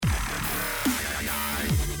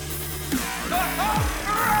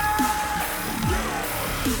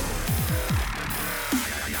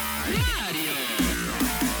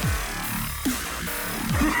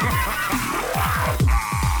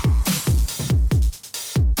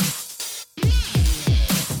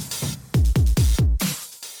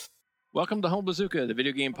Welcome to Home Bazooka, the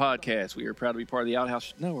video game podcast. We are proud to be part of the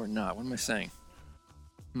Outhouse. No, we're not. What am I saying?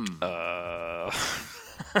 Are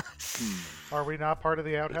we not part of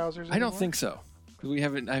the Outhousers anymore? I don't think so. Because we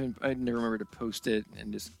haven't. I never remember to post it,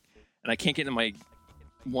 and I can't get into my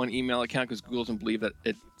one email account because Google doesn't believe that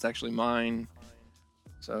it's actually mine.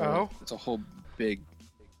 So it's a whole big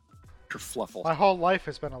kerfluffle. My whole life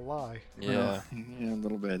has been a lie. Yeah, a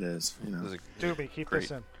little bit is. Doobie, keep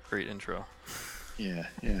this in. Great intro. Yeah.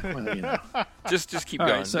 Well, Just keep All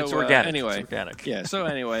going. right, so, it's organic. anyway, It's organic. Yeah. So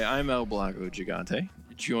anyway, I'm El Blanco Gigante.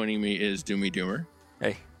 Joining me is Doomy Doomer.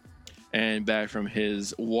 Hey. And back from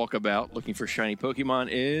his walkabout looking for shiny Pokemon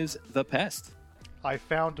is the Pest. I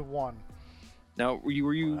found one. Now, were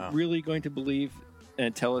you really going to believe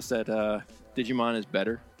and tell us that Digimon is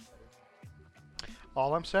better?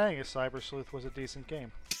 All I'm saying is Cyber Sleuth was a decent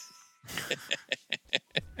game.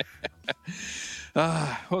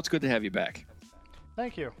 Well, it's good to have you back.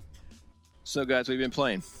 Thank you. So, guys, what have you been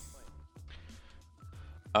playing?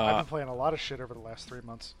 I've been playing a lot of shit over the last 3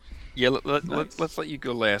 months. Yeah, Nice. let's let you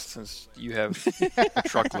go last since you have a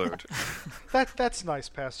truckload. That's nice,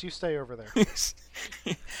 Pest. You stay over there.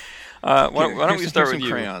 Why don't we start Here's with some you?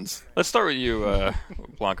 crayons. Let's start with you,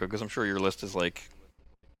 Blanco, because I'm sure your list is like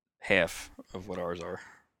half of what ours are.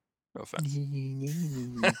 No offense.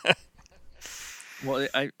 Well,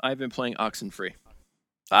 I've been playing Oxenfree.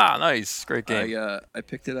 Nice. Great game. I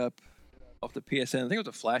picked it up off the PSN. I think it was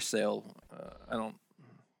a flash sale. I don't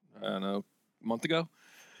know, a month ago.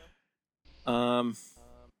 And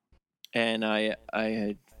I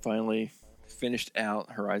had finally finished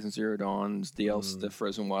out Horizon Zero Dawn's DLC, the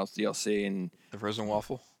Frozen Wilds DLC, and The Frozen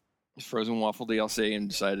Waffle? Frozen Waffle DLC, and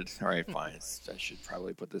decided, all right, fine, I should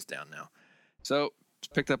probably put this down now. So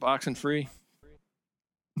picked up Oxenfree.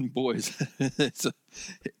 Boys,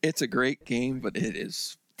 it's a great game, but it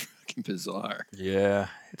is fucking bizarre. Yeah,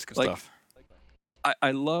 it's good stuff.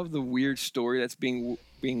 I love the weird story that's being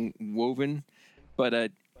woven,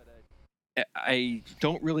 but I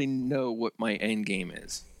don't really know what my end game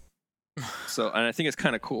is. So, and I think it's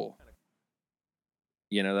kind of cool.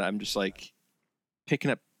 You know, that I'm just like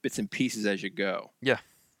picking up bits and pieces as you go. Yeah.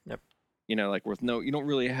 Yep. You know, like you don't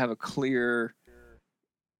really have a clear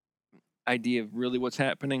idea of really what's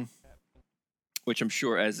happening, which I'm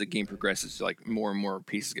sure as the game progresses, like more and more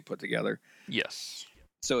pieces get put together. Yes.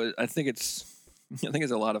 So I think it's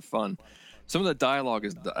a lot of fun. Some of the dialogue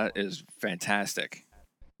is fantastic.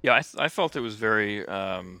 Yeah, I felt it was very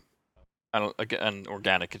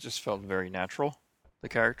organic. It just felt very natural. The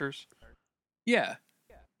characters. Yeah,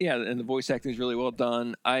 and the voice acting is really well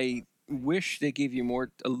done. I wish they gave you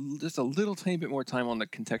just a little tiny bit more time on the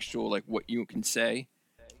contextual, like what you can say.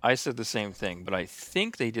 I said the same thing, but I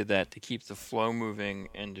think they did that to keep the flow moving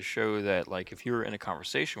and to show that, like, if you were in a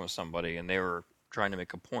conversation with somebody and they were trying to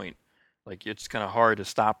make a point, like, it's kind of hard to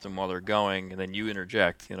stop them while they're going, and then you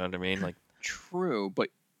interject. You know what I mean? Like, True, but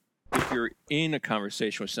if you're in a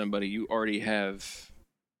conversation with somebody, you're already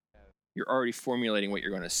formulating what you're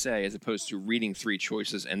going to say, as opposed to reading three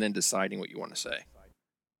choices and then deciding what you want to say.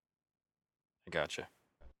 I gotcha.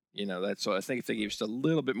 You know, so I think if they gave just a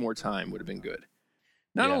little bit more time, would have been good.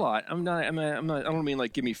 Not Yeah. a lot. I don't mean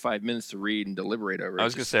like give me 5 minutes to read and deliberate over it. I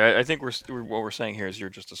was gonna say, I think what we're saying here is you're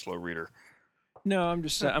just a slow reader. No, I'm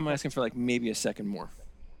asking for like maybe a second more.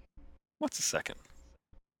 What's a second?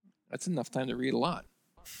 That's enough time to read a lot.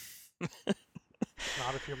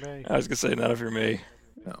 Not if you're me. I was gonna say, not if you're me.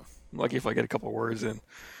 No. I'm lucky if I get a couple words in.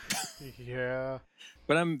 Yeah.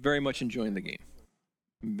 But I'm very much enjoying the game.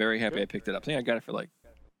 I'm very happy I picked it up. I think I got it for like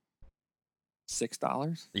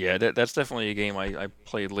 $6. Yeah, that's definitely a game I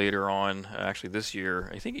played later on, actually this year.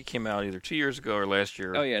 I think it came out either 2 years ago or last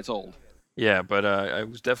year. Oh yeah, it's old. Yeah, but I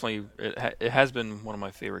was definitely it has been one of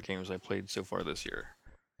my favorite games I played so far this year.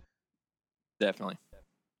 Definitely.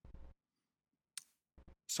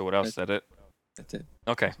 So what else? Is that it? That's it.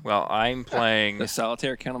 Okay. Well, I'm playing. Does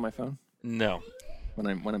solitaire count on my phone No. when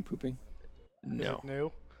I'm pooping? Is No. it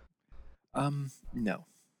new? No. No.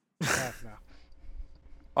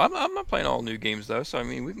 I'm not playing all new games though, so I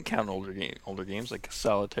mean we can count older games like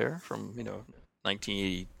Solitaire from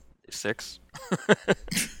 1986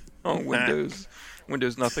 on Windows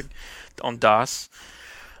nothing on DOS.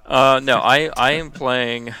 No, I am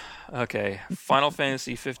playing Final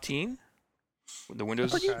Fantasy 15, the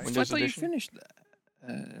Windows I Windows thought you edition. finished that.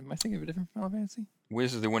 Am I thinking of a different Final Fantasy?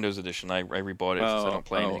 This is the Windows edition. I rebought it since I don't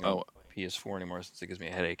play anything on PS4 anymore since it gives me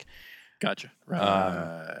a headache. Gotcha.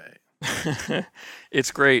 Right. It's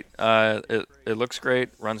great. It looks great,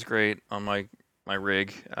 runs great on my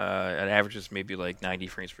rig. It averages maybe like 90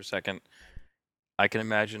 frames per second. I can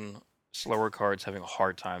imagine slower cards having a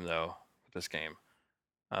hard time though with this game.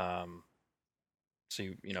 So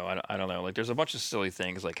I don't know. Like, there's a bunch of silly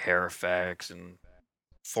things like hair effects and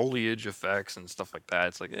foliage effects and stuff like that.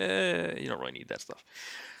 It's like, you don't really need that stuff.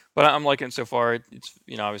 But I'm liking it so far. It's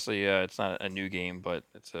obviously it's not a new game, but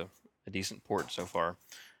it's a decent port so far.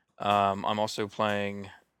 I'm also playing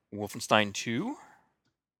Wolfenstein 2.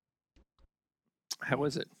 How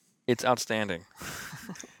is it? It's outstanding.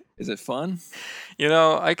 Is it fun?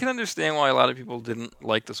 I can understand why a lot of people didn't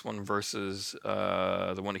like this one versus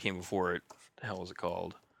the one that came before it. What the hell was it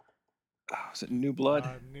called? Oh, is it New Blood?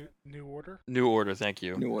 New Order. New Order. Thank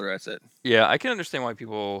you. New Order. That's it. Yeah, I can understand why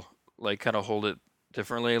people like kind of hold it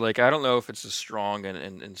differently. Like, I don't know if it's as strong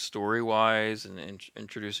and story wise and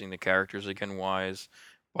introducing the characters again wise,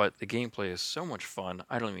 but the gameplay is so much fun.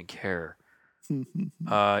 I don't even care.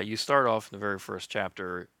 You start off in the very first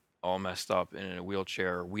chapter all messed up and in a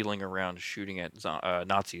wheelchair, wheeling around, shooting at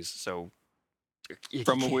Nazis. So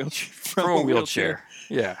From a wheelchair. from a wheelchair.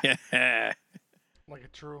 Yeah. Like a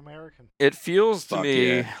true American. It feels to Fuck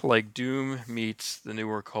me yeah. like Doom meets the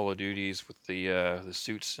newer Call of Duties with the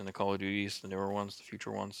suits in the Call of Duties, the newer ones, the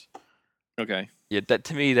future ones. Okay. Yeah, that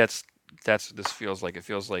to me, that's what this feels like. It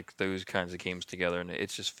feels like those kinds of games together, and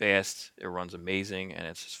it's just fast. It runs amazing, and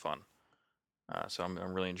it's just fun. So I'm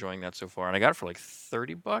really enjoying that so far, and I got it for like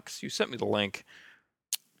 $30. You sent me the link.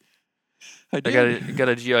 I I did. got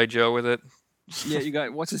a GI Joe with it. Yeah, you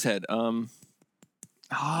got what's his head? The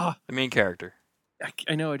main character,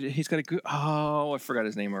 I know he's got a good. Oh, I forgot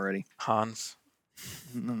his name already. Hans.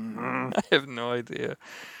 I have no idea.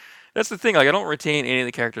 That's the thing. Like, I don't retain any of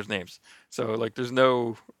the characters' names, so like, there's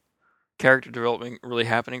no character development really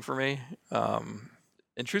happening for me.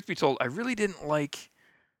 And truth be told, I really didn't like.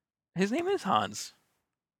 His name is Hans,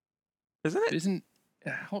 isn't it? Isn't?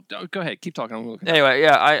 Go ahead. Keep talking. I'm looking. Anyway,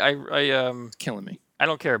 yeah, I It's killing me. I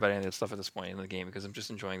don't care about any of that stuff at this point in the game because I'm just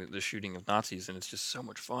enjoying the shooting of Nazis, and it's just so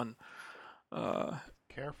much fun.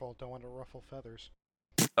 Careful, don't want to ruffle feathers.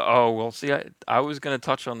 Oh, well, see, I was going to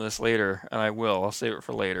touch on this later, and I will. I'll save it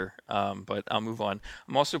for later, but I'll move on.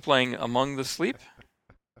 I'm also playing Among the Sleep.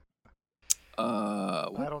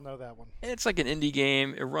 I don't know that one. It's like an indie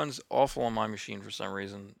game. It runs awful on my machine for some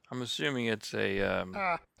reason. I'm assuming it's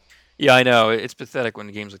a... Yeah, I know. It's pathetic when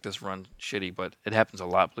games like this run shitty, but it happens a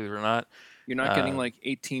lot, believe it or not. You're not getting like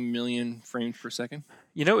 18 million frames per second?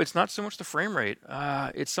 It's not so much the frame rate.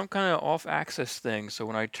 It's some kind of off-axis thing. So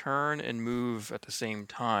when I turn and move at the same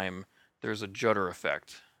time, there's a judder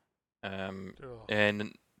effect. And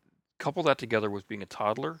couple that together with being a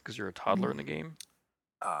toddler, because you're a toddler in the game,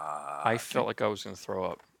 I felt like I was going to throw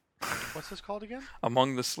up. What's this called again?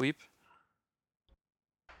 Among the Sleep.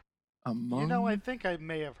 I think I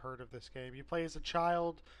may have heard of this game. You play as a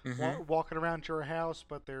child walking around your house,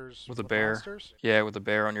 but there's with a bear. Monsters? Yeah, with a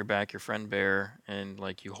bear on your back, your friend bear, and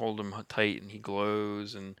like you hold him tight and he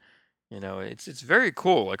glows, and it's very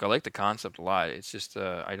cool. Like, I like the concept a lot. It's just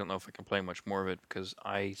I don't know if I can play much more of it because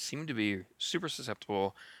I seem to be super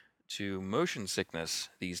susceptible to motion sickness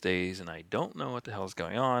these days, and I don't know what the hell is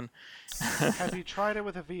going on. Have you tried it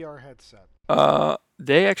with a VR headset?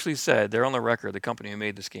 They actually said, they're on the record, the company who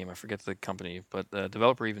made this game, I forget the company, but the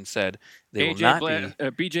developer even said they will not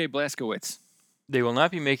be... BJ Blazkowicz. They will not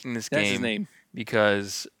be making this That's game his name.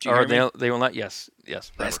 Because... Do you hear me? They will not... Yes.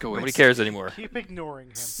 Blazkowicz. Nobody cares anymore. Keep ignoring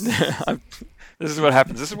him. This is what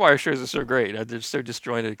happens. This is why our shows are so great. They're so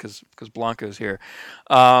disjointed because Blanco's here.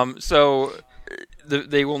 So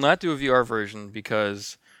they will not do a VR version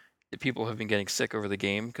because people have been getting sick over the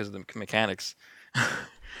game because of the mechanics.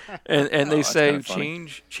 and they say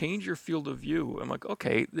change your field of view. I'm like,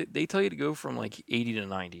 okay. They tell you to go from like 80 to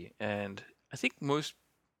 90, and I think most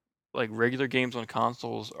like regular games on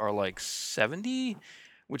consoles are like 70,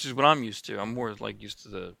 which is what I'm used to. I'm more like used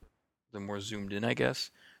to the more zoomed in, I guess.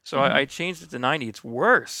 So I changed it to 90. It's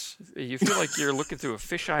worse. You feel like you're looking through a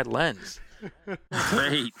fisheye lens.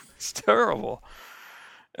 Great. It's terrible.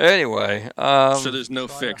 Anyway, so there's no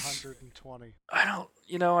fix. 120. I don't.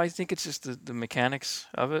 I think it's just the mechanics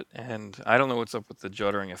of it, and I don't know what's up with the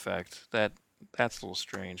juddering effect. That's a little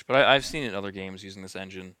strange. But I've seen it in other games using this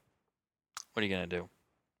engine. What are you gonna do?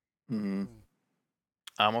 Mm-hmm.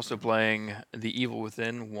 I'm also playing The Evil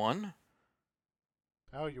Within 1.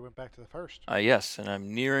 Oh, you went back to the first. Yes, and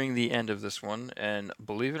I'm nearing the end of this one, and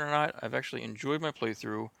believe it or not, I've actually enjoyed my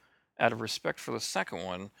playthrough. Out of respect for the second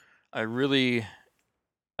one,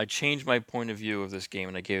 I changed my point of view of this game,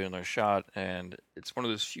 and I gave it another shot, and it's one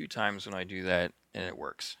of those few times when I do that, and it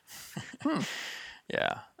works.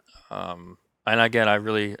 Yeah. And again, I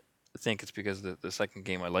really think it's because the second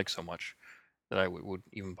game I like so much that I would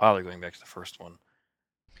even bother going back to the first one.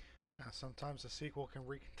 Sometimes a sequel can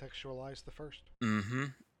recontextualize the first. Mm-hmm.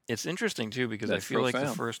 It's interesting too because I That's feel like the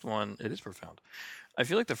profound. first one, it is profound. I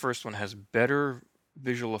feel like the first one has better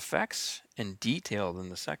visual effects and detail than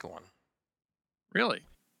the second one. Really?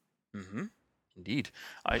 Mm-hmm. Indeed.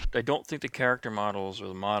 I don't think the character models or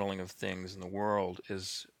the modeling of things in the world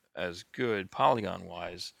is as good polygon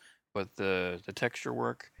wise, but the texture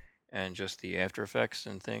work and just the after effects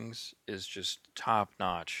and things is just top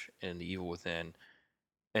notch in the Evil Within.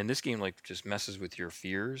 And this game like just messes with your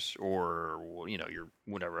fears or your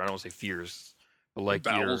whatever. I don't want to say fears, but Or like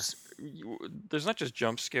bowels? there's not just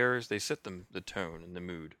jump scares, they set the tone and the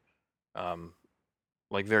mood. Um,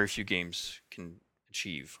 like very few games can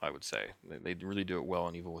achieve, I would say. They really do it well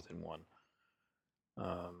in Evil Within 1.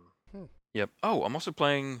 Hmm. Yep. Oh, I'm also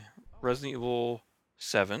playing Resident Evil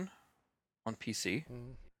 7 on PC.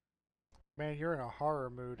 Mm. Man, you're in a horror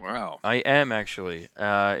mood. Wow. I am actually. You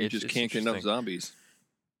It's just can't get enough interesting. zombies.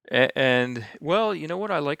 And well, you know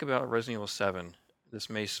what I like about Resident Evil 7? This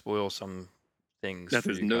may spoil some things That for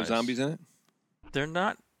there's you no guys. zombies in it? They're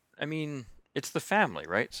not. I mean, it's the family,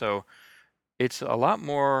 right? So it's a lot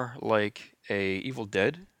more like a Evil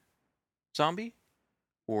Dead zombie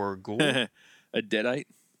or ghoul. A deadite?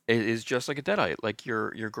 It is just like a deadite. Like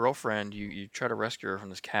your girlfriend, you try to rescue her from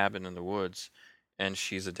this cabin in the woods, and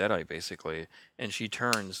she's a deadite basically, and she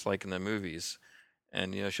turns like in the movies,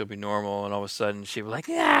 and she'll be normal, and all of a sudden she'll be like,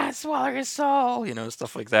 yeah, swallow your soul,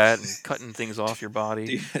 stuff like that, and cutting things off your Do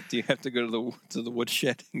body. you have to go to the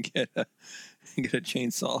woodshed and get a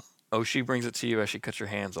chainsaw? Oh, she brings it to you as she cuts your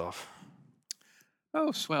hands off.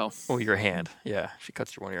 Oh, swell. Oh, your hand. Yeah, she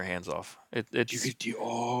cuts one of your hands off. It's Do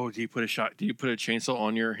you put a chainsaw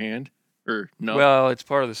on your hand or no? well, it's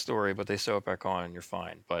part of the story, but they sew it back on and you're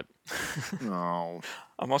fine. But No.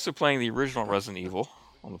 I'm also playing the original Resident Evil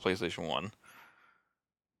on the PlayStation 1.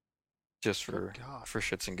 Just Good God. for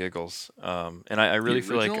shits and giggles. And I really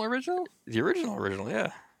feel like original? the original,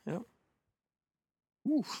 yeah. Yep.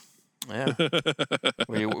 Oof. Yeah.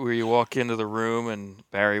 where you walk into the room and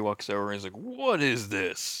Barry walks over and he's like, "What is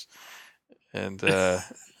this?" And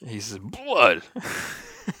he says, "Blood."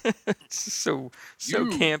 It's so You.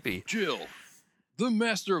 campy. Jill, the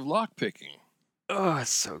master of lockpicking. Oh, it's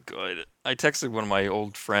so good. I texted one of my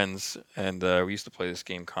old friends, and we used to play this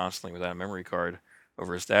game constantly without a memory card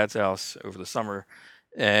over his dad's house over the summer.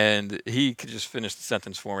 And he could just finish the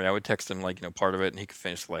sentence for me. I would text him part of it, and he could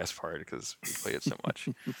finish the last part because we played it so much.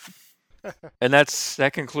 And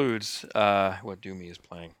that concludes what Doomy is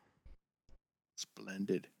playing.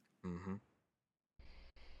 Splendid. Mm-hmm.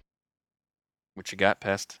 What you got,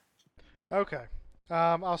 Pest? Okay.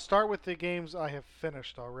 I'll start with the games I have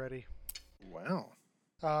finished already. Wow.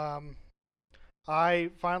 I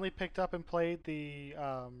finally picked up and played the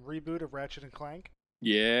reboot of Ratchet and Clank.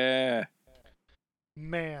 Yeah.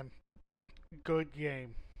 Man, good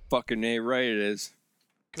game. Fucking A right it is.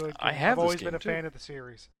 Good game. I have I've always this been game, a too. fan of the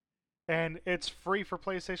series. And it's free for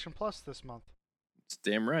PlayStation Plus this month. It's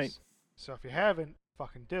damn right. So if you haven't,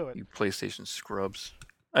 fucking do it. You PlayStation scrubs.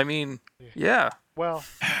 I mean, Yeah. yeah. Well,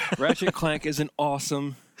 Ratchet Clank is an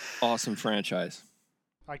awesome, awesome franchise.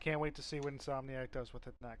 I can't wait to see what Insomniac does with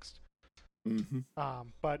it next. Mm-hmm.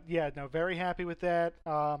 But yeah, no, very happy with that.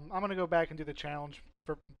 I'm gonna go back and do the challenge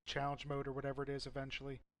mode or whatever it is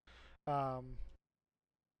eventually.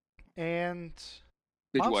 And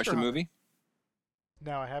Did you watch Monster the Hunter. movie?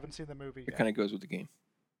 No, I haven't seen the movie It yet. kind of goes with the game.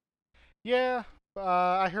 Yeah,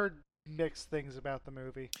 I heard mixed things about the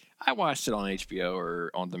movie. I watched it on HBO or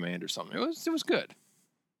on demand or something. It was good.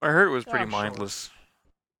 I heard it was pretty I'm sure. mindless.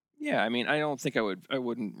 Yeah, I mean, I don't think I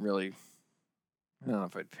wouldn't really. I don't know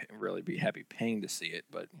if I'd really be happy paying to see it,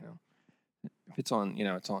 but if it's on,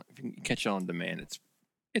 it's on. If you can catch it on demand,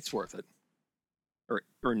 it's worth it. Or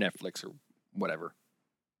Netflix or whatever.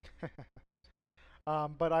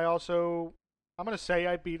 But I'm gonna say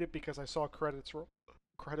I beat it because I saw credits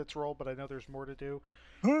roll, but I know there's more to do.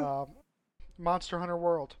 Monster Hunter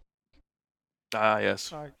World. Ah,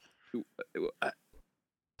 yes.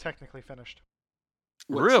 Technically finished.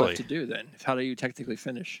 What's Really? left to do then? How do you technically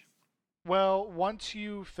finish? Well, once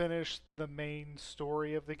you finish the main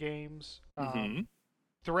story of the games, Mhm.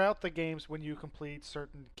 throughout the games, when you complete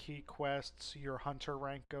certain key quests, your hunter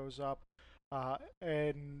rank goes up.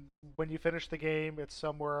 And when you finish the game, it's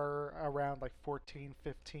somewhere around like 14,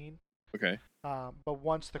 15. Okay. But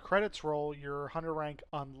once the credits roll, your hunter rank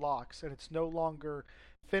unlocks, and it's no longer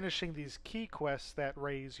finishing these key quests that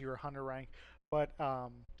raise your hunter rank, but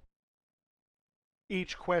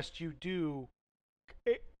each quest you do,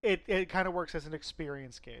 it kind of works as an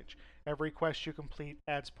experience gauge. Every quest you complete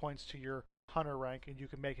adds points to your hunter rank, and you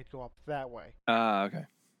can make it go up that way. Okay.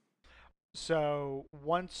 So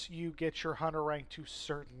once you get your hunter rank to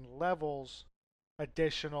certain levels,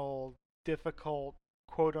 additional difficult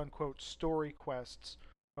quote unquote story quests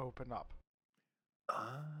open up.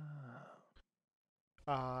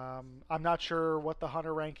 I'm not sure what the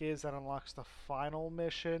hunter rank is that unlocks the final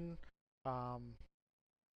mission.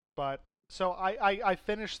 But so I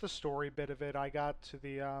finished the story bit of it. I got to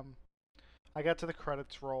the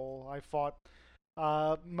credits roll. I fought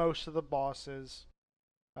most of the bosses.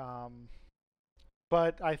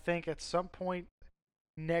 But I think at some point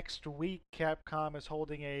next week, Capcom is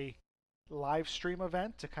holding a live stream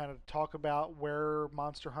event to kind of talk about where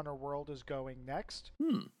Monster Hunter World is going next.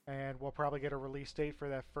 And we'll probably get a release date for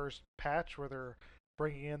that first patch where they're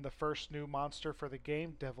bringing in the first new monster for the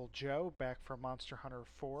game, Devil Joe, back from Monster Hunter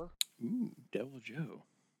 4. Ooh, Devil Joe.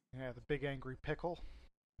 Yeah, the big angry pickle.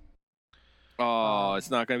 Oh, it's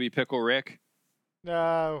not going to be Pickle Rick?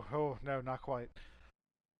 No, not quite.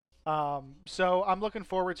 So I'm looking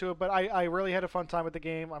forward to it, but I really had a fun time with the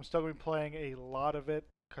game. I'm still going to be playing a lot of it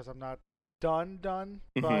because I'm not done,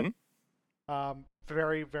 Mm-hmm. but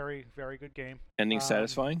very, very, very good game. Ending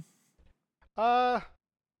satisfying?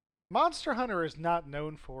 Monster Hunter is not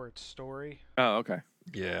known for its story, Oh, okay.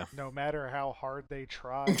 Yeah. no matter how hard they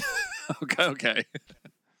try. Okay.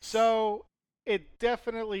 So it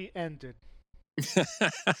definitely ended.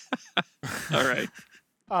 All right.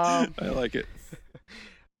 I like it.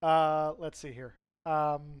 Let's see here.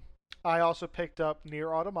 I also picked up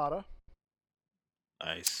Nier Automata,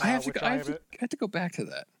 Nice. I have which to. I have to go back to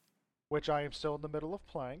that. which I am still in the middle of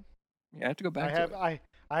playing. Yeah, I have to go back to it.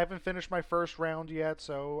 I haven't finished my first round yet,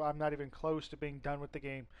 so I'm not even close to being done with the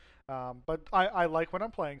game. But I like what I'm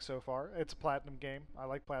playing so far. It's a platinum game. I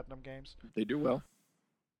like platinum games. They do well.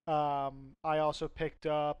 I also picked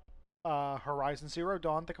up Horizon Zero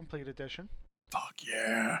Dawn, the complete edition. Fuck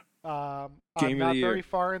yeah. I'm Game of not the year. very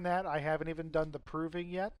far in that. I haven't even done the proving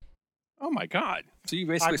yet. Oh my god. So you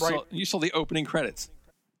basically I'm saw the opening credits.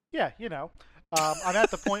 Yeah, I'm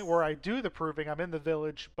at the point where I do the proving. I'm in the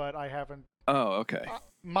village, but I haven't. Oh, okay.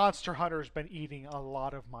 Monster Hunter's been eating a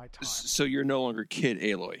lot of my time. So you're no longer Kid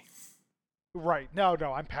Aloy. Right? No,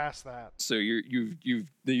 I'm past that. So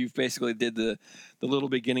you've basically did the little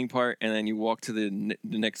beginning part, and then you walk to the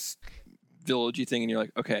next villagey thing, and you're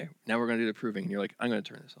like, okay, now we're gonna do the proving, and you're like, I'm gonna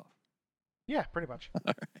turn this off. Yeah, pretty much.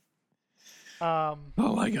 Oh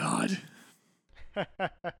my god.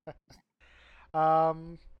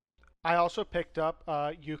 I also picked up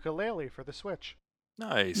Yooka-Laylee for the Switch.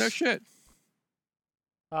 Nice. No shit.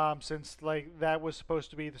 Since like that was supposed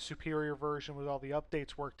to be the superior version with all the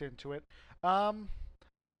updates worked into it.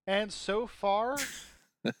 And so far,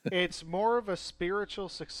 it's more of a spiritual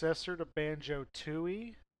successor to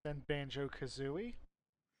Banjo-Tooie than Banjo-Kazooie.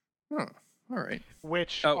 Oh, all right.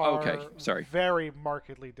 Which okay. are Sorry. very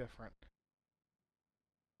markedly different.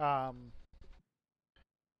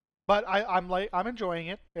 But I'm enjoying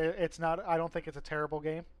it. It's not. I don't think it's a terrible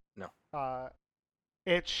game. No.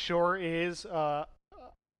 It sure is a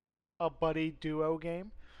buddy duo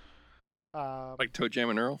game. Like Toe Jam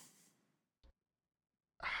and Earl.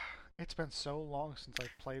 It's been so long since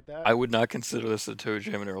I've played that. I would not consider this a Toe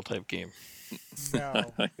Jam and Earl type game.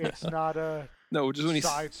 No, it's not a just when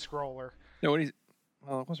side scroller. No, when he's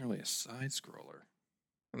well, it wasn't really a side scroller.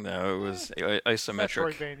 No, it was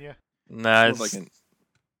isometric. Metroidvania. Nah, It's like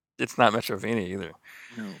it's not Metrovania either.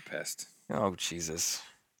 no pest. Oh Jesus,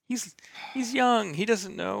 he's young. He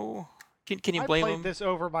doesn't know. Can you blame I played him? this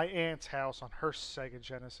over my aunt's house on her Sega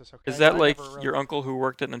Genesis. Okay. Is that I like never really- your uncle who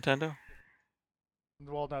worked at Nintendo?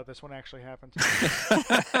 Well, no, this one actually happened.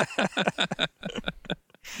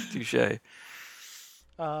 Touche. And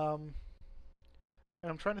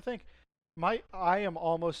I'm trying to think. I am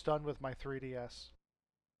almost done with my 3DS,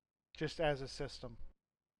 just as a system,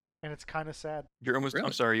 and it's kind of sad. You're almost. Really?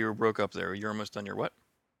 I'm sorry, you were broke up there. You're almost done your what?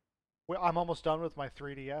 Well, I'm almost done with my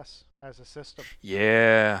 3DS as a system.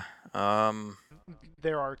 Yeah.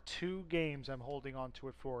 There are 2 games I'm holding on to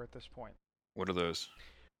it for at this point, What are those?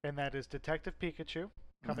 and that is Detective Pikachu,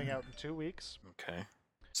 coming out in 2 weeks. Okay.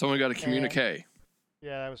 Someone got a communique.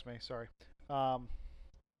 Yeah, that was me. Sorry.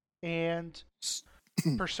 And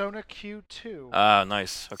Persona Q2, Ah,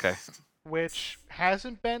 nice. Okay. which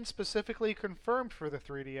hasn't been specifically confirmed for the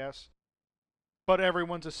 3DS, but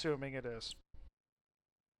everyone's assuming it is.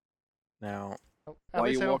 Now, At Why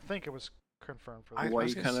least you I don't walk- think it was confirmed for I- the Why are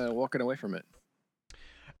was you gonna kind of walking away from it?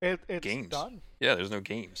 It's Games. done. yeah, there's no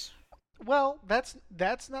games. Well, that's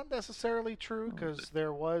not necessarily true because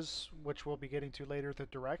there was, which we'll be getting to later, the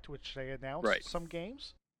Direct, which they announced Right. some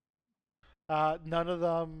games. None of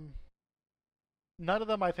them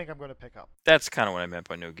I think I'm going to pick up. That's kind of what I meant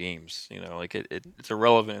by no games. You know, like it's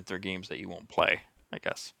irrelevant if they're games that you won't play. I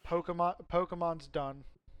guess. Pokemon's done.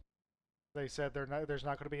 They said there's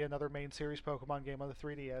not going to be another main series Pokemon game on the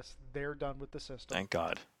 3DS. They're done with the system. Thank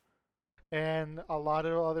God. And a lot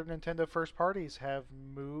of other Nintendo first parties have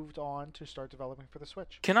moved on to start developing for the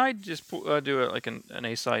Switch. Can I just do an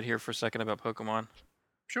A side here for a second about Pokemon?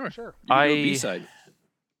 Sure. Sure. You can do a B-side.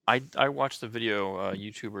 I watched the video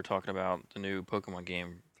YouTuber talking about the new Pokemon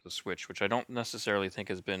game for the Switch, which I don't necessarily think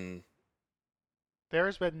has been There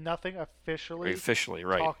has been nothing officially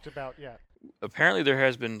right. talked about yet. Apparently, there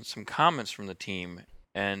has been some comments from the team,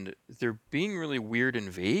 and they're being really weird and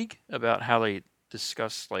vague about how they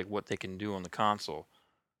discuss like what they can do on the console.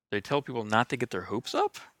 They tell people not to get their hopes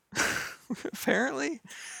up. Apparently,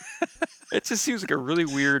 it just seems like a really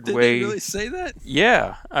weird Did way. they really say that?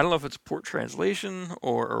 Yeah, I don't know if it's port translation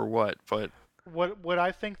or what, but What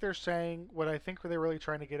I think they're saying, what I think they're really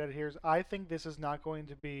trying to get at here is, I think this is not going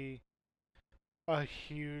to be a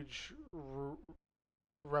huge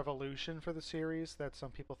revolution for the series that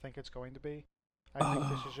some people think it's going to be. I think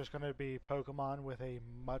this is just going to be Pokemon with a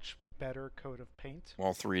much better coat of paint.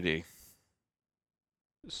 well, 3D.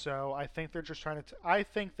 So I think they're just trying to. I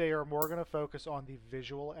think they are more going to focus on the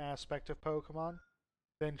visual aspect of Pokemon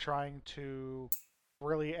than trying to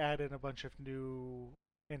really add in a bunch of new,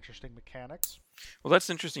 interesting mechanics. Well, that's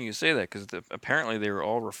interesting you say that because apparently they were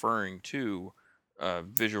all referring to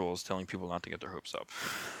visuals telling people not to get their hopes up.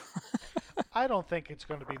 I don't think it's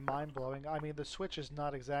going to be mind-blowing. I mean, the Switch is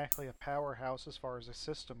not exactly a powerhouse as far as a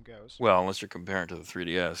system goes. Well, unless you're comparing it to the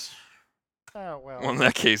 3DS. Oh, well. Well, in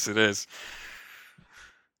that case, it is.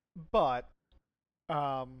 But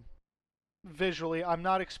visually, I'm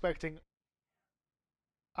not expecting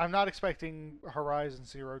Horizon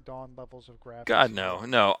Zero Dawn levels of graphics. God,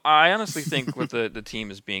 no. I honestly think what the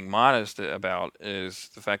team is being modest about is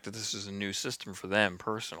the fact that this is a new system for them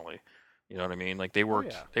personally. You know what I mean? Like they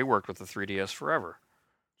worked with the 3DS forever.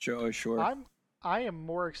 Sure. I am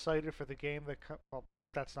more excited for the game well,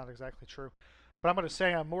 that's not exactly true, but I'm going to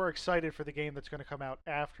say I'm more excited for the game that's going to come out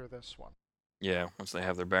after this one. Yeah, once they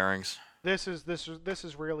have their bearings. This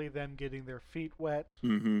is really them getting their feet wet.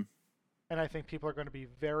 Mm-hmm. And I think people are going to be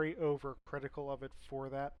very overcritical of it for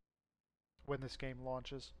that when this game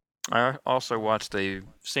launches. I also watched a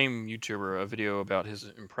same YouTuber a video about his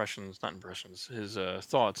his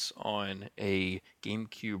thoughts on a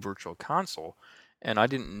GameCube Virtual Console, and I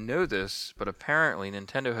didn't know this, but apparently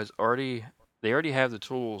Nintendo already have the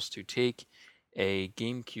tools to take a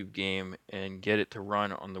GameCube game and get it to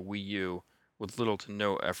run on the Wii U with little to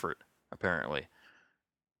no effort, apparently.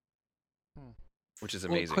 Which is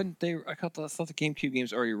amazing. Well, couldn't they? I thought the GameCube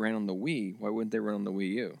games already ran on the Wii. Why wouldn't they run on the Wii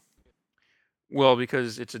U? Well,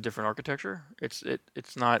 because it's a different architecture. It's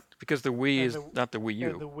not because the Wii is not the Wii U.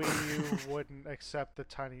 And the Wii U wouldn't accept the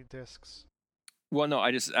tiny discs. Well, no,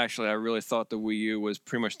 I really thought the Wii U was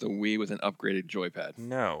pretty much the Wii with an upgraded joypad.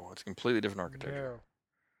 No, it's a completely different architecture.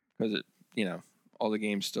 Because all the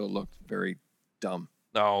games still looked very dumb.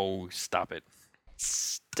 Oh, stop it.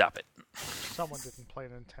 Stop it. Someone didn't play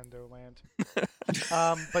Nintendo Land.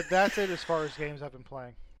 But that's it as far as games I've been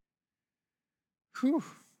playing. Whew.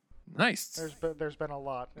 Nice. There's been a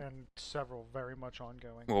lot and several very much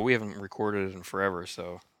ongoing. Well, we haven't recorded it in forever,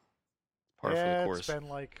 so par for the course. It's been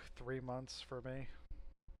like 3 months for me.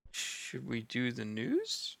 Should we do the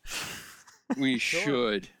news? We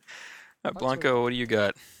should. Blanco, what do you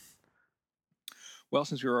got? Well,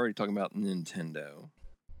 since we were already talking about Nintendo,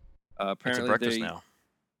 apparently it's a breakfast now.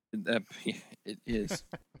 It is.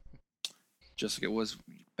 Just like it was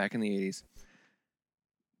back in the 80s.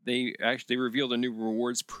 They revealed a new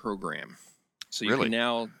rewards program. So you can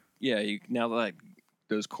now, now that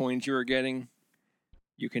those coins you were getting,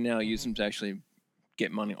 you can now use them to actually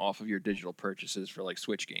get money off of your digital purchases for like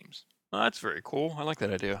Switch games. Oh, that's very cool. I like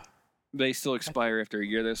that idea. They still expire after a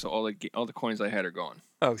year though, so all the coins I had are gone.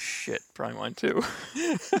 Oh shit, probably mine too.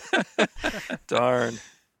 Darn.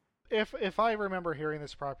 If I remember hearing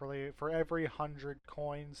this properly, for every 100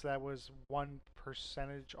 coins, that was 1%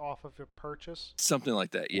 off of your purchase. Something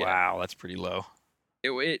like that. Yeah. Wow, that's pretty low.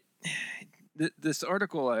 This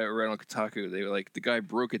article I read on Kotaku, the guy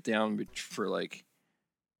broke it down for like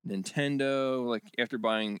Nintendo, like after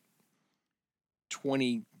buying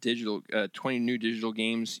 20 new digital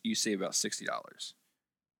games, you save about $60.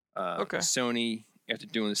 Okay. Sony, after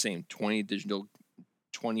doing the same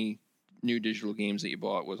 20 new digital games that you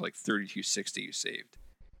bought was like $32.60 you saved.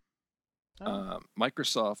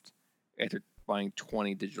 Microsoft, after buying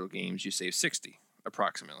 20 digital games, you save $60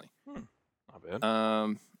 approximately. Not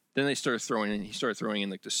bad. Then he started throwing in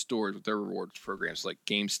like the stores with their rewards programs like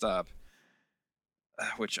GameStop,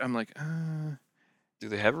 which I'm like, do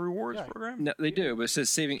they have a rewards program? No, they do, but it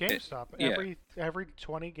says saving GameStop. Every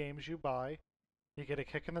 20 games you buy, You get a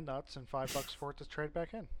kick in the nuts and $5 for it to trade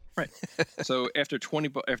back in. Right. So after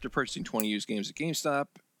purchasing 20 used games at GameStop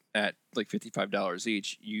at like $55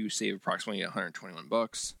 each, you save approximately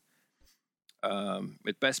 $121.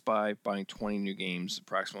 At Best Buy, buying 20 new games,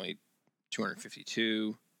 approximately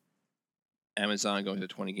 $252. Amazon going to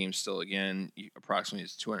 20 games still again, approximately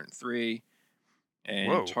is $203.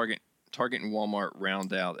 And Whoa. Target and Walmart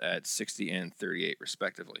round out at $60 and $38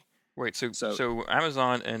 respectively. Wait, so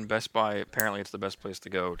Amazon and Best Buy, apparently it's the best place to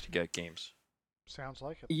go to get games. Sounds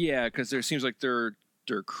like it. Yeah, because there seems like their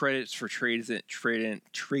credits for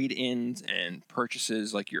trade-ins and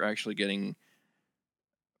purchases, like you're actually getting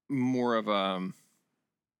more of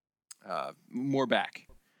more back.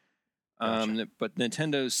 Gotcha. But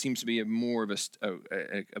Nintendo seems to be more of a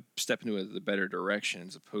step into the better direction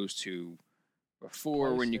as opposed to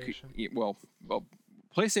before when you could. Well,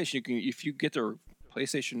 PlayStation, you can, if you get their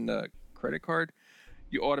PlayStation credit card,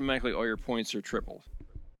 you automatically all your points are tripled.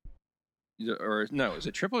 Or no, is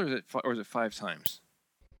it triple or is it 5 times?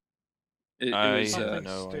 I was, have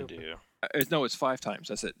no idea. No, it's 5 times.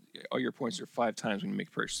 That's it. All your points are 5 times when you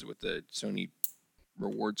make purchases with the Sony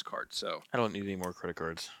rewards card. So I don't need any more credit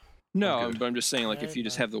cards. no, but I'm just saying, like, if you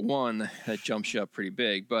just have the one, that jumps you up pretty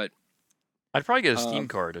big. But I'd probably get a Steam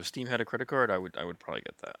card. If Steam had a credit card, I would probably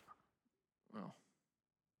get that.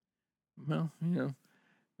 Well,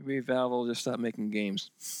 maybe Valve will just stop making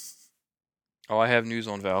games. Oh, I have news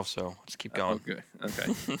on Valve, so let's keep going. Oh, good.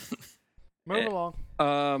 Okay. Move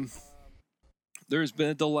along. There's been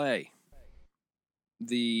a delay.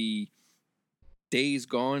 The Days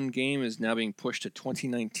Gone game is now being pushed to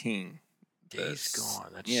 2019. Days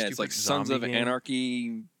Gone. That's it's like Sons of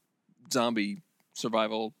Anarchy zombie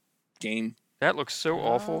survival game. That looks so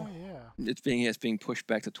awful. Yeah. It's being pushed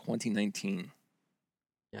back to 2019.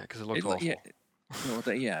 Yeah, because it looks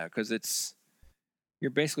awful. Yeah, because you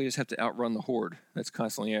basically just have to outrun the horde that's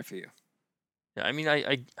constantly after you. Yeah, I mean,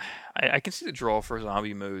 I can see the draw for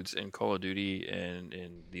zombie modes in Call of Duty and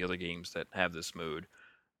in the other games that have this mode,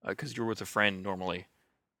 because you're with a friend normally,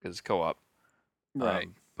 because it's co-op. Right.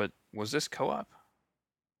 But was this co-op?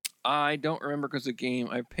 I don't remember because the game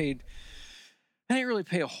I didn't really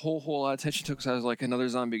pay a whole lot of attention to because I was like, another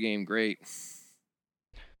zombie game, great.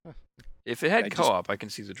 If it had co-op, I can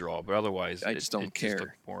see the draw, but otherwise, I just don't care. Just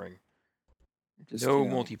looked boring. Just, no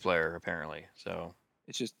multiplayer apparently, so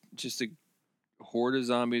it's just a horde of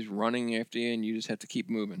zombies running after you, and you just have to keep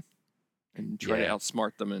moving and try to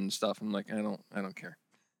outsmart them and stuff. I'm like, I don't care.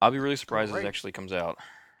 I'll be really surprised if it actually comes out.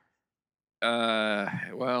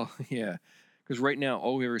 Well, yeah, because right now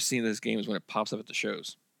all we've ever seen of this game is when it pops up at the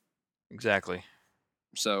shows. Exactly.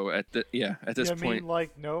 So at this point, mean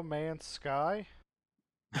like No Man's Sky?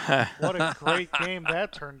 What a great game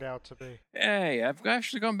that turned out to be. Hey, I've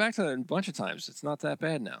actually gone back to that a bunch of times. It's not that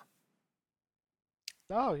bad now.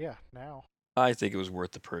 Oh yeah, now. I think it was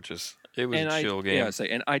worth the purchase. It was a chill game. Yeah,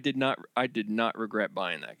 and I did not regret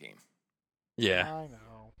buying that game. Yeah. I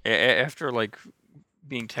know. After like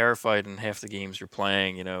being terrified in half the games you're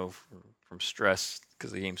playing, from stress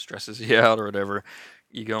because the game stresses you out or whatever,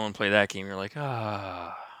 you go and play that game. You're like,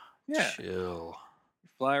 chill. You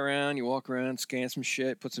fly around, you walk around, scan some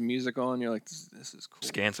shit, put some music on. You're like, this is cool.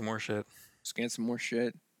 Scan some more shit.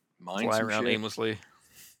 Mine fly some around shit. aimlessly.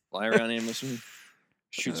 Fly around aimlessly.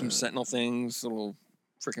 Shoot some sentinel things, little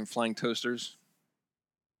freaking flying toasters.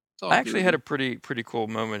 I actually had a pretty cool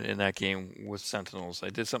moment in that game with Sentinels. I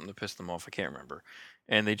did something to piss them off. I can't remember.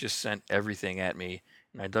 And they just sent everything at me.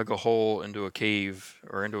 And I dug a hole into a cave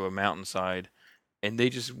or into a mountainside, and they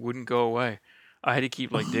just wouldn't go away. I had to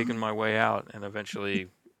keep like digging my way out, and eventually,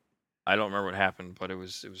 I don't remember what happened, but it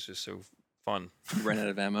was just so fun. You ran out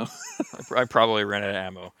of ammo. I probably ran out of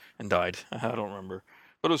ammo and died. I don't remember,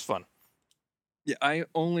 but it was fun. Yeah, I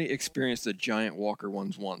only experienced the giant walker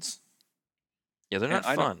ones once. Yeah, they're not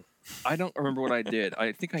fun. I don't remember what I did.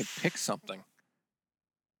 I think I picked something.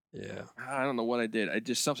 Yeah. I don't know what I did. I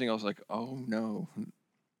just something I was like, oh no.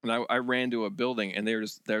 And I ran to a building and their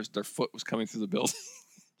foot was coming through the building.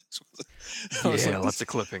 Lots of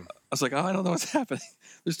clipping. I was like, oh, I don't know what's happening.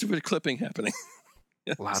 There's too much clipping happening.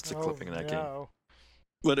 Lots of clipping in that game.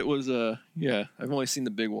 But it was I've only seen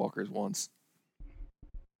the big walkers once.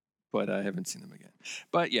 But I haven't seen them again.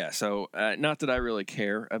 But yeah, so not that I really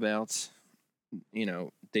care about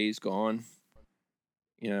Days Gone,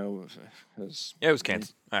 because it was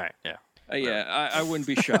canceled. All right, yeah. I wouldn't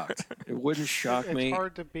be shocked. It wouldn't shock me. It's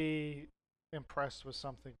hard to be impressed with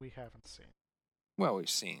something we haven't seen. Well, we've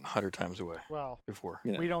seen 100 times away. Well, before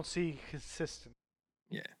we don't see consistent.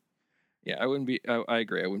 Yeah. I wouldn't be. I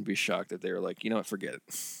agree. I wouldn't be shocked that they were like, you know what, forget it.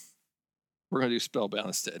 We're gonna do Spellbound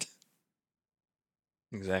instead.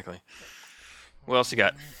 Exactly. What else you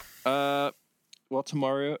got? Well,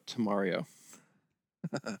 tomorrow.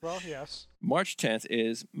 Well, yes. March 10th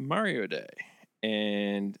is Mario Day,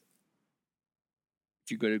 and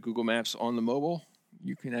if you go to Google Maps on the mobile,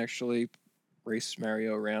 you can actually race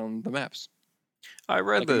Mario around the maps. I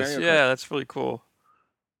read Like a this. Mario Kart. Yeah, that's really cool.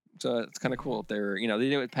 So it's kind of cool. They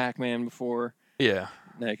did it with Pac-Man before. Yeah.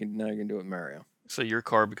 Now you can do it with Mario. So your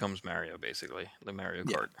car becomes Mario, basically, the Mario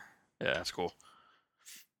Yeah. Kart. Yeah, that's cool.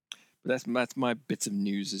 But that's my bits of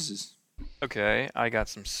news. Is Okay, I got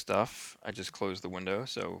some stuff. I just closed the window,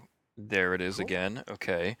 so there it is Cool. again.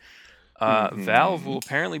 Okay. Mhm. Valve will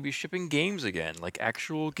apparently be shipping games again, like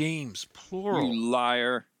actual games, plural. you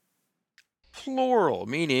liar. Plural,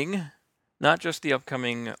 meaning not just the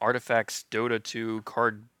upcoming Artifacts Dota 2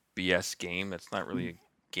 card BS game. That's not really a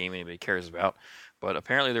game anybody cares about. But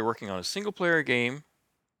apparently they're working on a single-player game.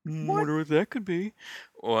 Wonder what that could be.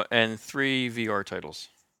 And 3 VR titles.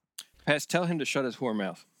 Paz, tell him to shut his whore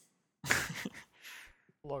mouth.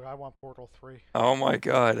 Look, I want Portal 3. Oh my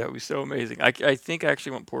god, that would be so amazing. I think I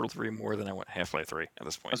actually want Portal 3 more than I want Half-Life 3 at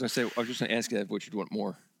this I point. was gonna say. I was just gonna ask you that which you'd want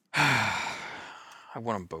more. I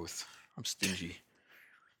want them both. I'm stingy.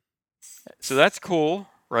 So that's cool,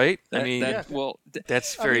 right? That, I mean, Yeah.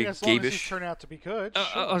 that's I very mean, as long as these gabish. turn out to be good. I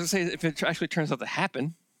Sure. was gonna say if it actually turns out to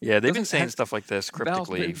happen. Yeah, they've been doesn't saying have- stuff like this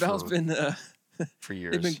cryptically Valve's been for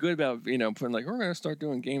years. they've been good about putting like we're gonna start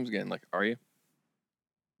doing games again. Like, are you?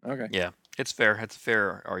 Okay. Yeah, it's fair. It's a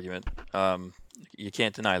fair argument. You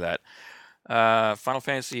can't deny that. Final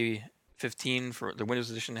Fantasy 15 for the Windows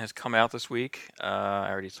Edition has come out this week. I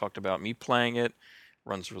already talked about me playing it.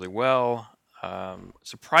 Runs really well.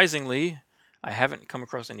 Surprisingly, I haven't come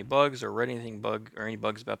across any bugs or read any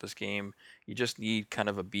bugs about this game. You just need kind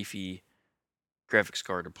of a beefy graphics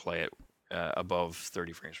card to play it above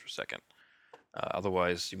 30 frames per second.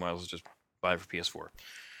 Otherwise, you might as well just buy it for PS4.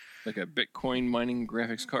 Like a Bitcoin mining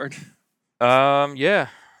graphics card. Yeah,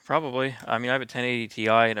 probably. I mean, I have a 1080 Ti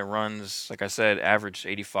and it runs, like I said, average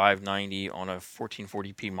 85, 90 on a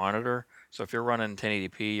 1440p monitor. So if you're running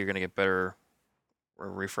 1080p, you're going to get better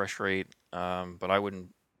refresh rate. But I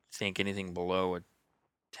wouldn't think anything below a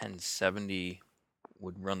 1070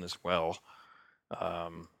 would run this well.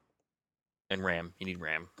 And RAM, you need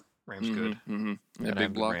RAM. RAM's good. Mm-hmm. Gotta That have big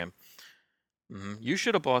good block. RAM. You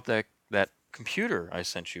should have bought that computer I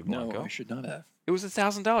sent you, Blanco. No, I should not have. It was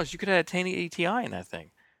 $1,000. You could have had 1080 Ti in that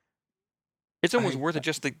thing. It's almost worth it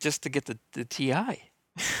just to get the Ti. I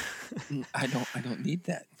don't need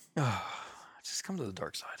that. Just come to the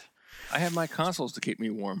dark side. I have my consoles to keep me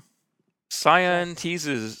warm. Cyan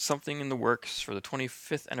teases something in the works for the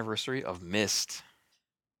 25th anniversary of Myst.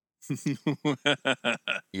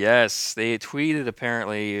 Yes, they tweeted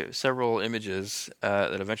apparently several images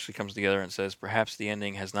that eventually comes together and says perhaps the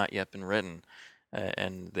ending has not yet been written.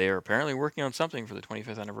 And they are apparently working on something for the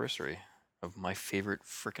 25th anniversary of my favorite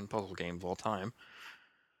frickin' puzzle game of all time.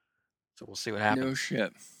 So we'll see what happens. No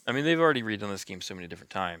shit. I mean, they've already redone this game so many different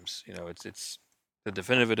times. You know, it's the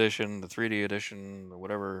definitive edition, the 3D edition, the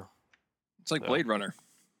whatever. It's like So- Blade Runner.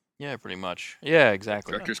 Yeah, pretty much. Yeah,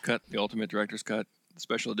 exactly. Director's cut, the ultimate director's cut, the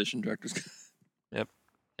special edition director's cut.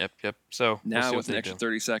 Yep. So we'll Now see what with an they extra do.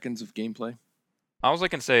 30 seconds of gameplay. All I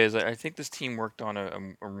can say is I think this team worked on a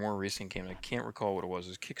more recent game. I can't recall what it was. It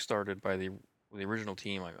was kickstarted by the original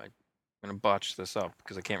team. I'm going to botch this up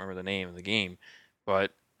because I can't remember the name of the game,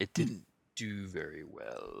 but it didn't do very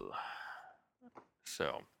well.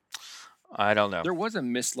 So I don't know. There was a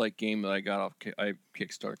Myst-like game that I got off I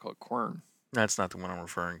Kickstarter called Quern. That's not the one I'm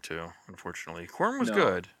referring to, unfortunately. Quern was No.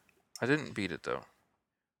 good. I didn't beat it though.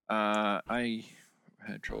 I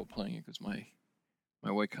had trouble playing it because my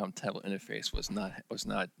Wacom tablet interface was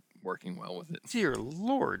not working well with it. Dear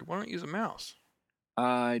Lord, why don't you use a mouse?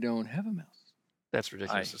 I don't have a mouse. That's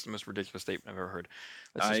ridiculous. It's the most ridiculous statement I've ever heard.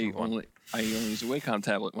 Let's just I move on. only use a Wacom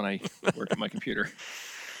tablet when I work at my computer.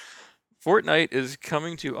 Fortnite is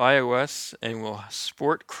coming to iOS and will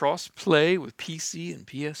sport cross-play with PC and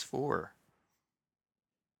PS4.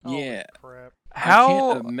 Holy Yeah. crap. I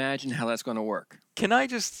How can't imagine how that's going to work. can I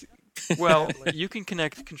just? Well, you can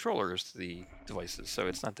connect controllers to the devices, so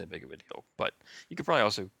it's not that big of a deal. But you could probably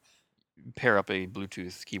also pair up a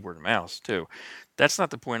Bluetooth keyboard and mouse too. That's not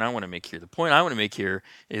the point I want to make here. The point I want to make here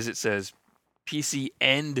is it says PC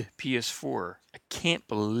and PS4. I can't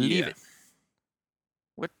believe Yeah. it.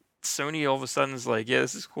 What Sony all of a sudden is like, yeah,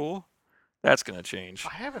 this is cool. That's gonna change,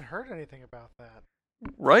 I haven't heard anything about that.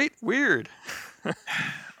 right? Weird.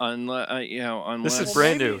 Unless This is Well,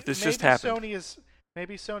 brand maybe- new. This maybe just happened.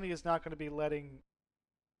 Maybe Sony is not going to be letting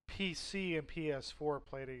PC and PS4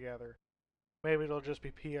 play together. Maybe it'll just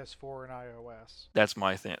be PS4 and iOS. That's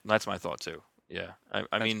my thing. That's my thought too. Yeah,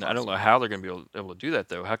 I mean, I don't know how they're going to be able to do that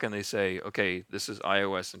though. How can they say, okay, this is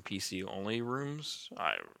iOS and PC only rooms?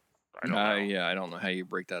 I don't know. Yeah, I don't know how you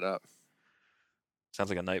break that up. Sounds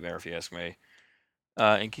like a nightmare if you ask me.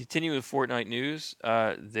 And continuing with Fortnite news,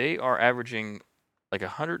 they are averaging like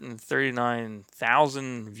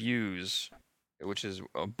 139,000 views, which is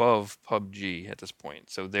above PUBG at this point.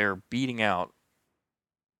 So they're beating out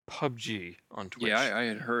PUBG on Twitch. Yeah,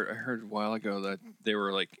 I heard a while ago that they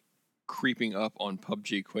were like creeping up on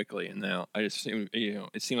PUBG quickly, and now it seemed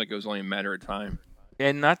like it was only a matter of time.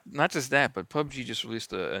 And not just that, but PUBG just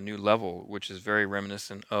released a new level, which is very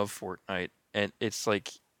reminiscent of Fortnite, and it's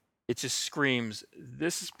like it just screams,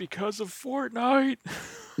 "This is because of Fortnite.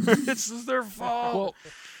 This is their fault." Well,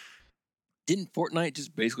 didn't Fortnite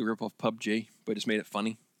just basically rip off PUBG, but just made it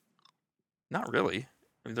funny? Not really.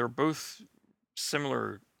 I mean, they're both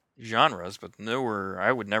similar genres, but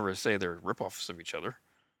I would never say they're ripoffs of each other.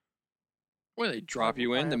 Well, they drop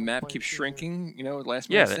you in, the map keeps shrinking, last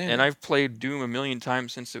minute. Yeah, standing. and I've played Doom a million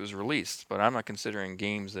times since it was released, but I'm not considering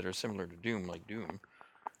games that are similar to Doom like Doom.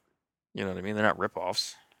 You know what I mean? They're not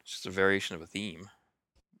ripoffs. It's just a variation of a theme.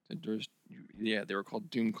 They were called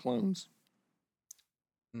Doom clones.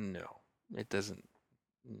 No, it doesn't.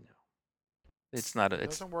 No. It's not. It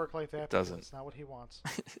doesn't work like that. It doesn't. It's not what he wants.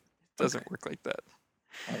 It doesn't work like that.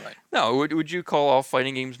 All right. No, would you call all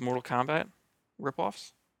fighting games Mortal Kombat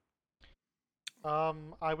ripoffs?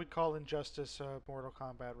 I would call Injustice a Mortal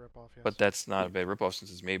Kombat ripoff, yes. But that's not a bad ripoff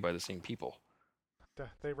since it's made by the same people.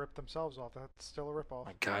 They ripped themselves off. That's still a ripoff.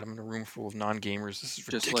 My God, I'm in a room full of non-gamers. This is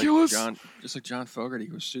Just ridiculous. Just like John Fogerty,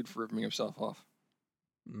 who was sued for ripping himself off.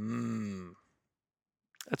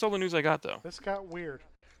 That's all the news I got, though. This got weird.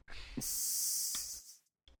 That's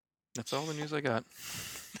all the news I got.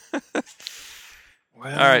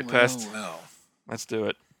 Well, all right, Pest. Well. Let's do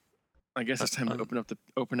it. I guess it's time to open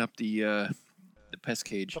up the Pest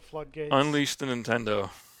cage. The floodgates. Unleash the Nintendo.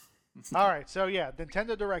 All right, so yeah,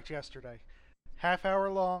 Nintendo Direct yesterday. Half hour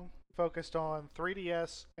long, focused on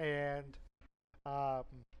 3DS and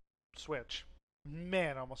Switch.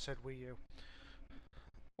 Man, I almost said Wii U.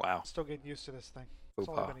 Wow. Still getting used to this thing. It's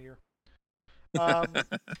Opa. only been a year.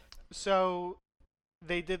 So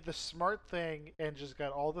they did the smart thing and just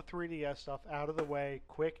got all the 3DS stuff out of the way,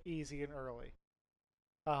 quick, easy, and early.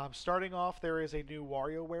 Starting off, there is a new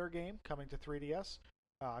WarioWare game coming to 3DS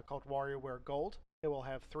called WarioWare Gold. It will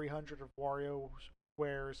have 300 of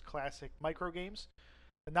WarioWare's classic micro games.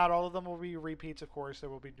 And not all of them will be repeats, of course. There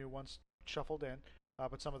will be new ones shuffled in,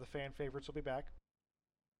 but some of the fan favorites will be back.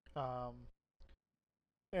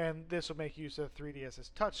 And this will make use of 3DS's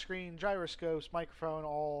touchscreen, gyroscopes, microphone,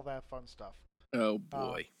 all that fun stuff. Oh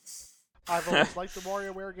boy. I've always liked the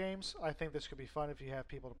WarioWare games. I think this could be fun if you have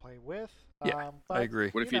people to play with. Yeah, but, I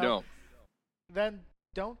agree. What if you don't? Then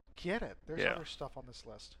don't get it. There's Yeah. other stuff on this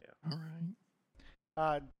list. Yeah. All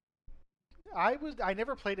right. I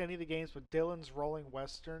never played any of the games, but Dylan's Rolling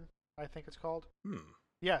Western, I think it's called.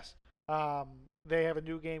 Yes. They have a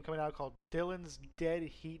new game coming out called Dylan's Dead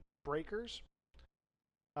Heat Breakers.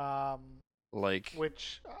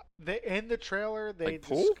 Which in the trailer they like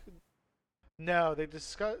pool? No, they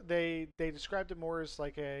described it more as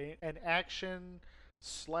like an action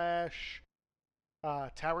 /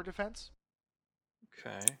 tower defense.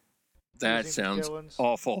 Okay. That sounds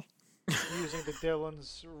awful. Using the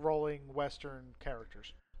Dylan's Rolling Western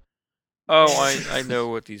characters. Oh, I know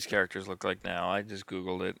what these characters look like now. I just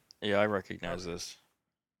Googled it. Yeah, I recognize this.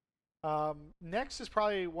 Next is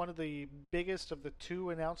probably one of the biggest of the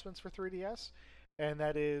two announcements for 3DS, and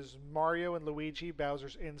that is Mario and Luigi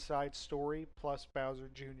Bowser's Inside Story plus Bowser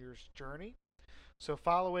Jr.'s Journey. So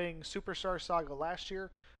following Superstar Saga last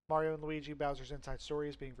year, Mario and Luigi Bowser's Inside Story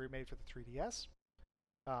is being remade for the 3DS.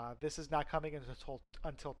 This is not coming until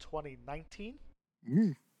 2019.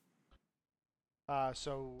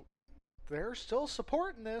 So they're still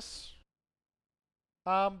supporting this.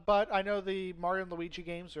 But I know the Mario and Luigi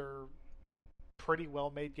games are pretty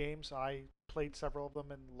well-made games. I played several of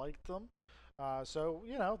them and liked them. So,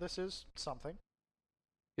 this is something.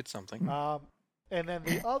 It's something. And then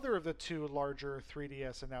the other of the two larger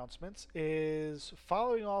 3DS announcements is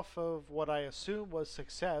following off of what I assume was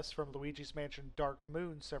success from Luigi's Mansion Dark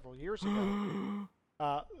Moon several years ago.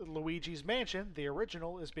 Luigi's Mansion, the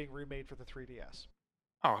original, is being remade for the 3DS.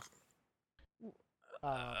 Oh.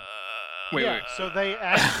 Wait. So they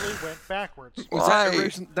actually went backwards.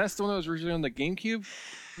 That's the one that was originally on the GameCube?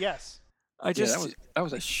 Yes. That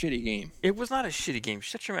was a shitty game. It was not a shitty game.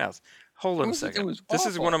 Shut your mouth. Hold on a second. This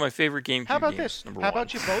awful. Is one of my favorite GameCube games. How about this? Number How one.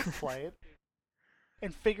 about you both play it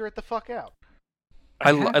and figure it the fuck out?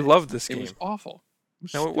 I love this game. It was awful.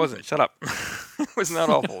 No, it wasn't. Shut up. It was not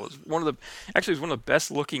awful. It was one of the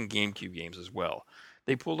best looking GameCube games as well.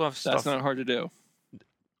 They pulled off stuff. That's not hard to do.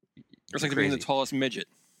 It's like being the tallest midget.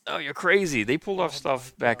 Oh, you're crazy. They pulled off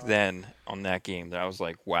stuff back then on that game that I was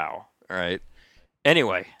like, wow. All right.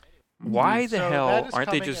 Anyway, why the hell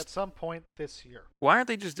aren't they just at some point this year? Why aren't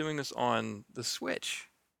they just doing this on the Switch?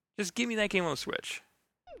 Just give me that game on the Switch.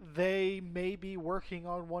 They may be working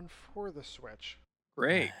on one for the Switch.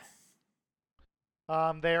 Great.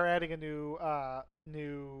 They are adding a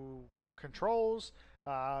new controls.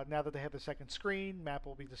 Now that they have the second screen, map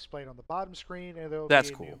will be displayed on the bottom screen, and there will be a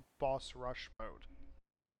new boss rush mode.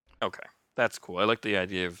 Okay, that's cool. I like the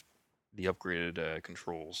idea of the upgraded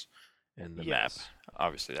controls and the map.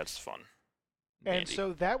 Obviously, that's fun. And Dandy.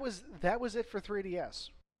 so that was it for 3DS.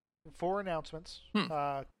 4 announcements.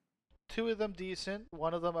 2 of them decent,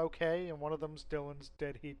 one of them okay, and one of them's Dylan's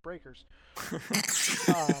Dead Heat Breakers.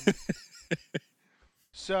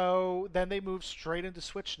 So then they moved straight into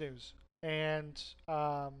Switch news, and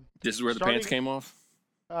this is where the pants came off.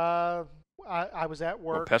 I was at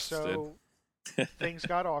work, so things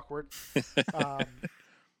got awkward.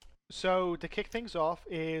 So to kick things off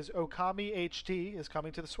is Okami HD is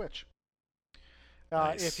coming to the Switch.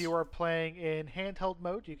 Nice. If you are playing in handheld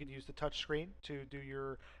mode, you can use the touchscreen to do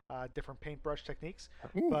your different paintbrush techniques.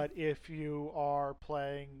 Ooh. But if you are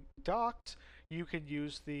playing docked, you can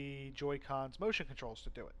use the Joy-Con's motion controls to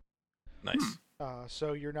do it. Nice.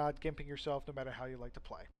 So you're not gimping yourself no matter how you like to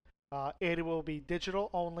play. It will be digital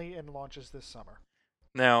only and launches this summer.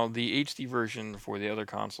 Now, the HD version for the other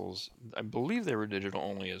consoles, I believe they were digital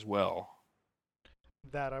only as well.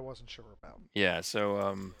 That I wasn't sure about. Yeah,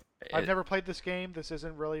 so... I've never played this game. This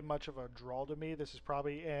isn't really much of a draw to me. This is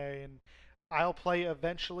probably I'll play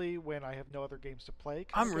eventually when I have no other games to play.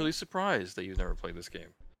 I'm really surprised that you've never played this game.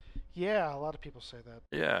 Yeah, a lot of people say that.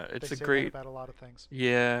 Yeah, it's they a say great... that about a lot of things.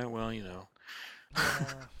 Yeah, well, you know.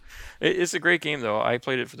 It's a great game, though. I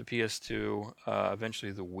played it for the PS2.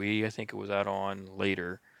 Eventually, the Wii, I think it was out on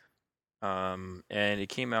later. And it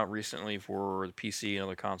came out recently for the PC and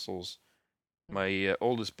other consoles. My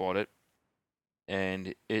oldest bought it,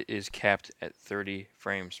 and it is capped at 30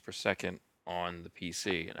 frames per second on the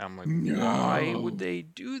PC. And I'm like, why would they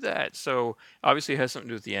do that? So, obviously, it has something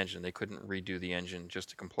to do with the engine. They couldn't redo the engine just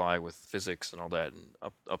to comply with physics and all that and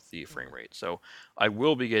up the frame rate. So, I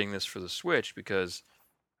will be getting this for the Switch because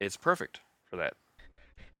it's perfect for that.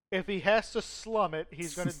 If he has to slum it,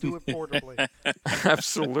 he's going to do it portably.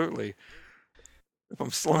 Absolutely. If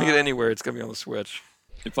I'm slumming it anywhere, it's going to be on the Switch.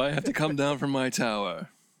 If I have to come down from my tower.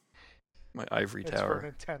 My ivory tower.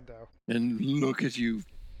 It's for Nintendo. And look at you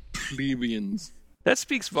plebeians. That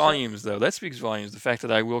speaks volumes, though. That speaks volumes. The fact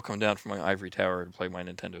that I will come down from my ivory tower to play my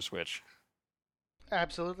Nintendo Switch.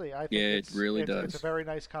 Absolutely. I think it really does. It's a very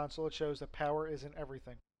nice console. It shows that power isn't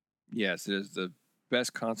everything. Yes, it is the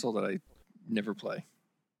best console that I never play.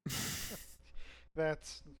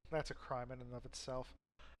 That's a crime in and of itself.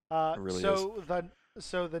 It really is.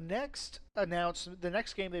 So the next announcement, the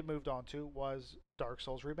next game they moved on to was Dark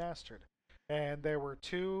Souls Remastered. And there were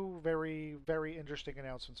 2 very, very interesting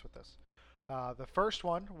announcements with this. The first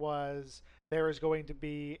one was there is going to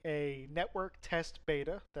be a network test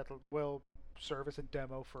beta that will serve as a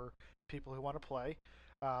demo for people who want to play.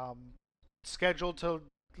 Scheduled to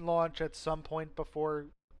launch at some point before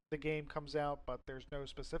the game comes out, but there's no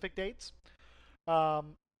specific dates.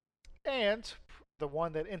 And the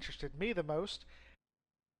one that interested me the most,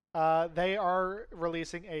 they are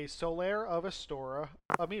releasing a Solaire of Astora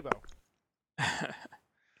amiibo.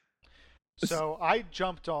 So I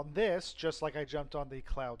jumped on this just like I jumped on the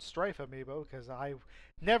Cloud Strife amiibo because I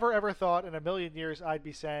never ever thought in a million years I'd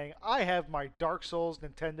be saying I have my Dark Souls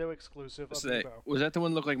Nintendo exclusive amiibo. Was that the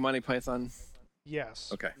one that looked like Monty Python?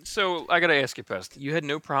 Yes. Okay. So I gotta ask you, Pest. You had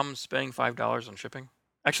no problem spending $5 on shipping?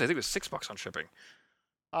 Actually, I think it was $6 on shipping.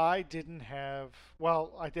 I didn't have.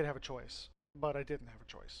 Well, I did have a choice, but I didn't have a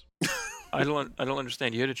choice. I don't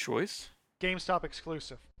understand. You had a choice? GameStop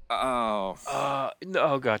exclusive. Oh.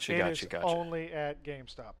 No, gotcha. It is only at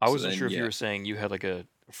GameStop. I wasn't sure if you were saying you had like a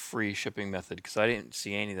free shipping method because I didn't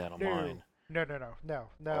see any of that on mine. No.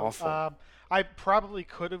 Awful. I probably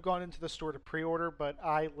could have gone into the store to pre-order, but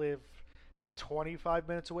I live 25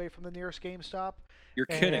 minutes away from the nearest GameStop. You're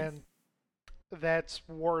kidding. And that's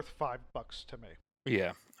worth $5 to me.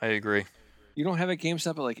 Yeah, I agree. You don't have a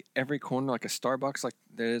GameStop at like every corner, like a Starbucks, like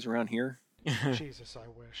that is around here. Jesus, I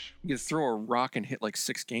wish. You could throw a rock and hit like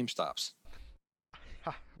 6 GameStops.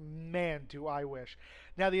 Man, do I wish.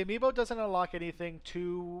 Now, the amiibo doesn't unlock anything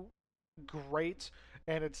too great,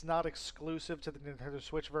 and it's not exclusive to the Nintendo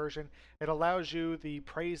Switch version. It allows you the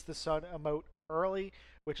Praise the Sun emote early,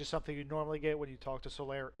 which is something you normally get when you talk to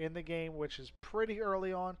Solaire in the game, which is pretty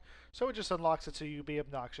early on. So it just unlocks it so you be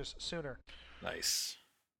obnoxious sooner. Nice.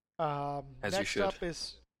 As you should.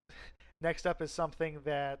 Next up is something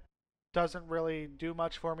that doesn't really do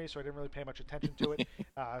much for me, so I didn't really pay much attention to it.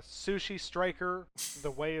 Sushi Striker: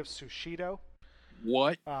 The Way of Sushido.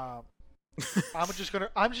 What? I'm just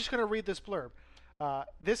gonna read this blurb.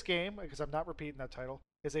 This game, because I'm not repeating that title,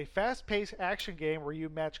 is a fast-paced action game where you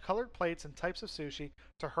match colored plates and types of sushi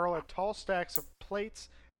to hurl at tall stacks of plates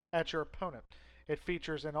at your opponent. It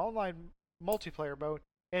features an online multiplayer mode.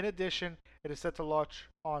 In addition, it is set to launch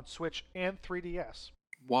on Switch and 3DS.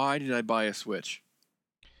 Why did I buy a Switch?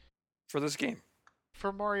 For this game.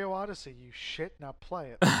 For Mario Odyssey, you shit. Now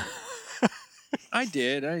play it. I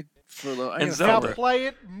did. In Now Zelda. play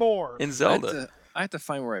it more. In Zelda. I have to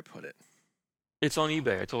find where I put it. It's on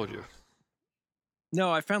eBay, I told you.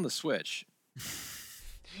 No, I found the Switch.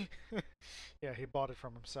 Yeah, he bought it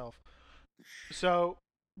from himself. So,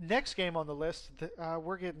 next game on the list,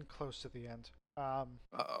 we're getting close to the end.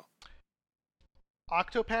 Uh-oh.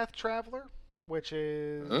 Octopath Traveler, which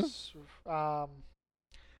is, I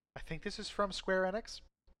think this is from Square Enix.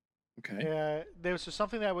 Okay. There was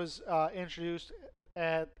something that was introduced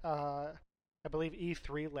at, I believe,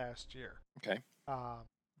 E3 last year. Okay.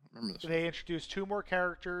 Remember this. They introduced 2 more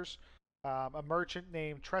characters, a merchant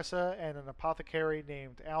named Tressa and an apothecary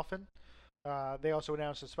named Alphen. They also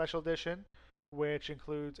announced a special edition, which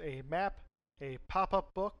includes a map, a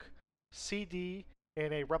pop-up book, CD,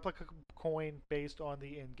 and a replica coin based on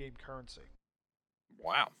the in-game currency.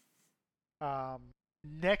 Wow.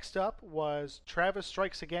 Next up was Travis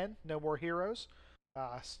Strikes Again, No More Heroes.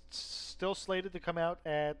 Still slated to come out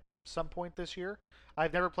at some point this year.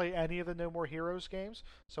 I've never played any of the No More Heroes games,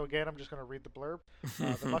 so again, I'm just going to read the blurb.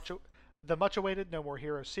 The much-awaited No More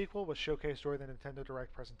Heroes sequel was showcased during the Nintendo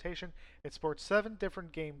Direct presentation. It sports 7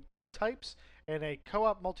 different game types and a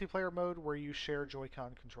co-op multiplayer mode where you share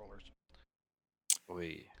Joy-Con controllers.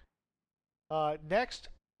 Oy. Next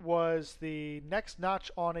was the next notch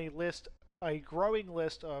on a growing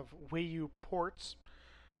list of Wii U ports.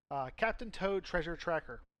 Captain Toad Treasure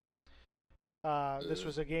Tracker. This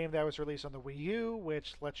was a game that was released on the Wii U,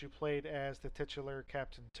 which lets you play as the titular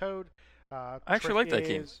Captain Toad. I actually like that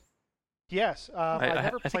game. Yes, I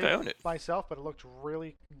never I think played I own it myself, but it looked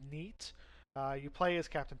really neat. You play as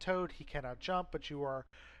Captain Toad. He cannot jump, but you are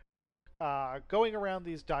going around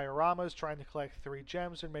these dioramas trying to collect 3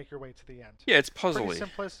 gems and make your way to the end. Yeah, it's puzzly. Pretty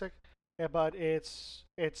simplistic, but it's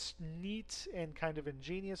neat and kind of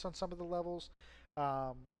ingenious on some of the levels.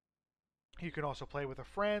 You can also play with a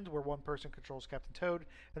friend where one person controls Captain Toad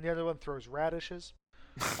and the other one throws radishes.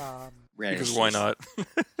 Because why not?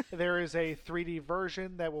 There is a 3D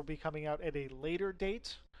version that will be coming out at a later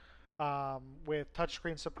date with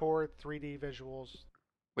touchscreen support, 3D visuals,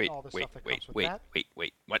 all the stuff that comes with that.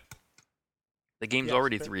 Wait, what? The game's Yes,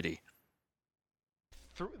 already 3D.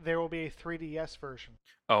 There will be a 3DS version.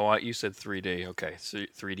 Oh, you said 3D. Okay, so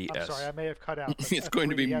 3DS. I'm sorry, I may have cut out. It's going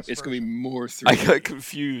to be more 3D. I got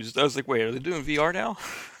confused. I was like, wait, are they doing VR now?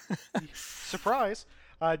 Surprise!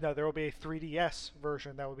 No, there will be a 3DS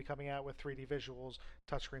version that will be coming out with 3D visuals,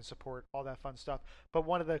 touchscreen support, all that fun stuff. But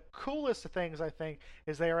one of the coolest things, I think,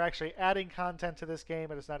 is they are actually adding content to this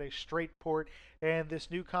game. It is not a straight port, and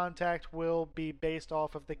this new content will be based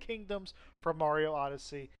off of the kingdoms from Mario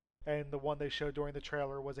Odyssey, and the one they showed during the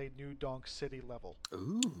trailer was a new Donk City level.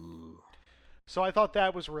 Ooh. So I thought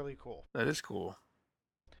that was really cool. That is cool.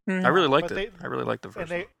 I really liked it. I really liked the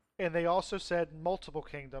first one. And they also said multiple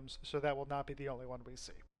kingdoms, so that will not be the only one we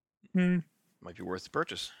see. Might be worth the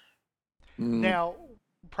purchase. Now,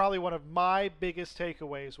 probably one of my biggest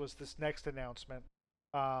takeaways was this next announcement.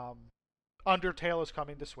 Undertale is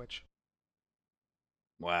coming to Switch.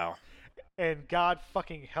 Wow. And God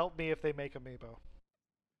fucking help me if they make Amiibo.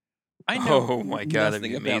 I know oh my god, that'd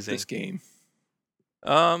be about amazing. this game.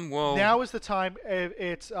 Well, now is the time.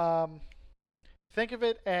 It's think of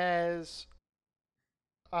it as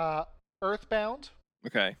Earthbound.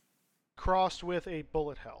 Okay. Crossed with a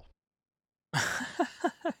bullet hell.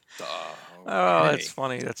 Oh, that's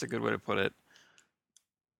funny. That's a good way to put it.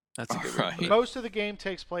 That's a good way to put it. Most of the game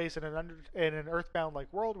takes place in an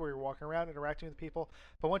Earthbound-like world where you're walking around interacting with people.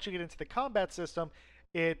 But once you get into the combat system,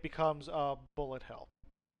 it becomes a bullet hell.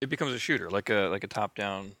 It becomes a shooter, like a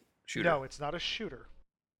top-down shooter. No, it's not a shooter.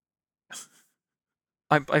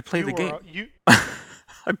 I played the game.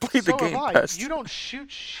 I played so the game. Have I. You don't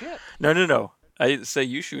shoot shit. No. I didn't say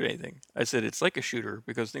you shoot anything. I said it's like a shooter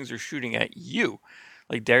because things are shooting at you,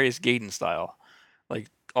 like Darius Gaiden style. Like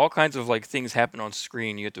all kinds of like things happen on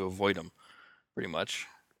screen. You have to avoid them, pretty much.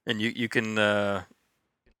 And you can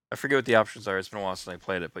I forget what the options are. It's been a while since I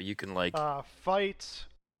played it, but you can like fight,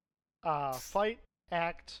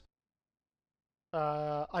 act,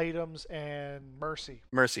 items, and mercy.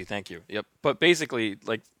 mercy. Thank you. Yep. But basically,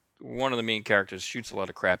 like one of the main characters shoots a lot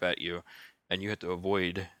of crap at you, and you have to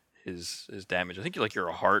avoid his damage. I think you're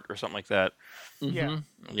a heart or something like that. Yeah.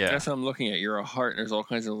 Yeah. That's what I'm looking at. You're a heart, and there's all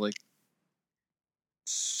kinds of like.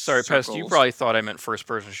 Sorry, Pest. You circles. probably thought I meant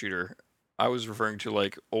first-person shooter. I was referring to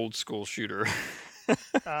like old school shooter.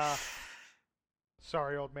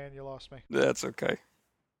 Sorry, old man, you lost me. That's okay.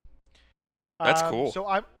 That's cool. So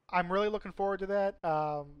I'm really looking forward to that.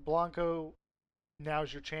 Blanco,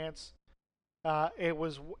 now's your chance. I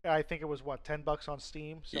think it was what, $10 on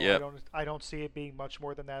Steam. So yep. I don't see it being much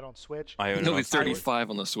more than that on Switch. I own It'll be it. $35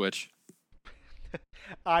 on the Switch.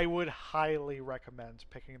 I would highly recommend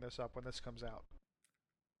picking this up when this comes out.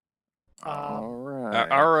 All right.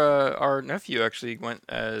 Our nephew actually went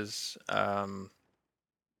as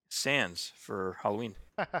Sans for Halloween.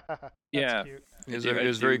 Yeah. Cute. It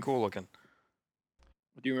was very cool looking.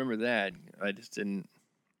 I do remember that. I just didn't.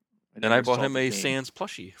 And I bought him a Sans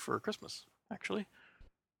plushie for Christmas, actually.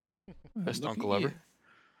 Best Look uncle at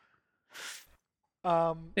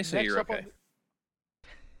ever. They say you're okay.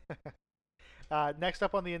 Next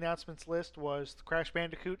up on the announcements list was the Crash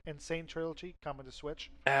Bandicoot Insane Trilogy coming to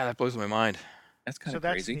Switch. That blows my mind. That's kind of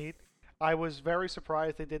crazy. crazy. Neat. I was very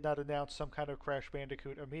surprised they did not announce some kind of Crash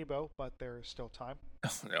Bandicoot amiibo, but there's still time.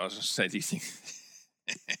 I was just saying these things.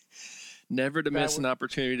 Never to miss an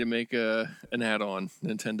opportunity to make an add-on.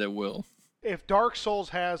 Nintendo will. If Dark Souls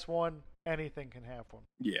has one, anything can have one.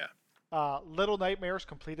 Yeah. Little Nightmares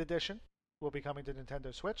Complete Edition will be coming to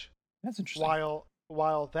Nintendo Switch. That's interesting.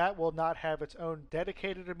 While that will not have its own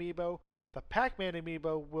dedicated amiibo, the Pac-Man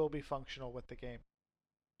amiibo will be functional with the game.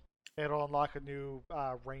 It'll unlock a new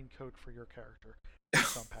raincoat for your character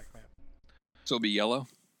based on Pac-Man. So it'll be yellow?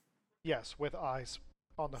 Yes, with eyes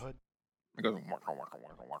on the hood. It goes waka waka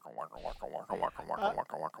waka waka waka waka waka waka waka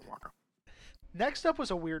waka waka waka. Next up was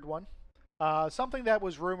a weird one. Something that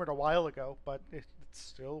was rumored a while ago, but it's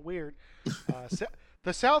still weird.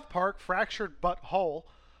 The South Park Fractured But Whole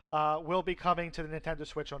will be coming to the Nintendo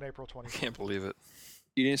Switch on April 20th. Can't believe it.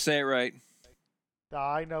 You didn't say it right.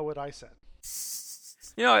 I know what I said.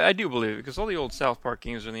 You know, I do believe it because all the old South Park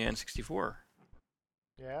games are in the N64.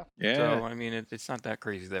 Yeah. Yeah. So, I mean, it's not that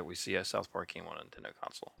crazy that we see a South Park game on a Nintendo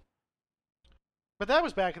console. But that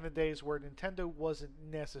was back in the days where Nintendo wasn't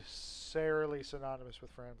necessarily synonymous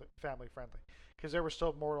with family friendly, because there was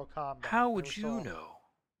still Mortal Kombat. How would you know?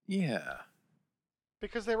 Yeah.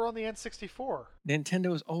 Because they were on the N64.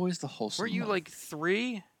 Nintendo was always the wholesome. Were you one. like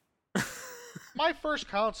 3? My first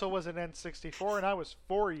console was an N64, and I was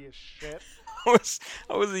 4 as shit.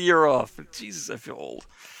 I was a year off. Jesus, I feel old.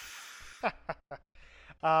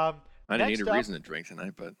 I didn't need a up, reason to drink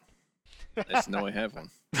tonight, but I just know I have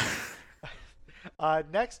one.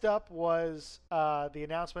 Next up was the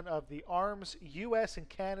announcement of the ARMS US and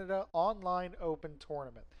Canada Online Open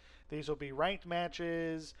Tournament. These will be ranked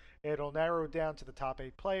matches. It'll narrow down to the top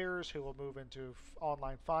 8 players who will move into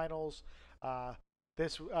online finals.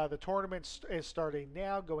 The tournament is starting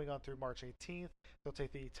now, going on through March 18th. They'll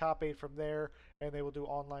take the top 8 from there, and they will do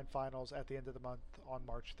online finals at the end of the month on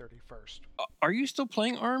March 31st. Are you still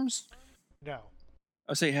playing ARMS? No.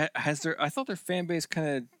 I say, I thought their fan base kind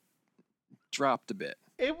of dropped a bit.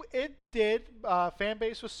 It did. Fan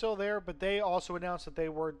base was still there, but they also announced that they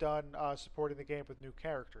were done supporting the game with new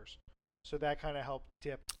characters. So that kind of helped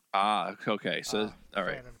dip. Okay. So all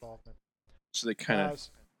right. Fan involvement. So they kind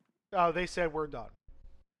of. They said we're done.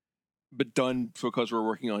 But done because we're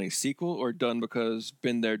working on a sequel, or done because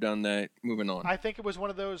been there, done that, moving on? I think it was one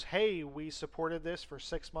of those, hey, we supported this for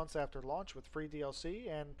 6 months after launch with free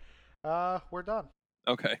DLC, and we're done.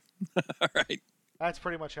 Okay. All right. That's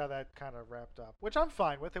pretty much how that kind of wrapped up, which I'm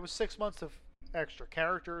fine with. It was 6 months of extra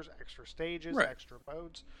characters, extra stages, right. Extra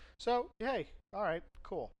modes. So, hey, all right,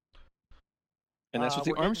 cool. And that's what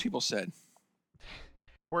the ARMS people said.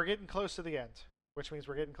 We're getting close to the end, which means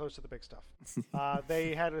we're getting close to the big stuff.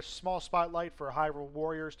 They had a small spotlight for Hyrule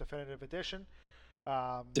Warriors Definitive Edition.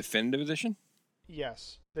 Definitive Edition?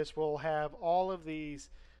 Yes. This will have all of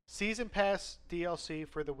these Season Pass DLC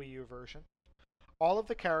for the Wii U version, all of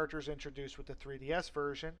the characters introduced with the 3DS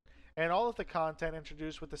version, and all of the content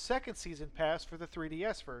introduced with the second Season Pass for the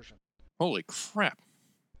 3DS version. Holy crap.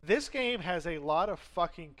 This game has a lot of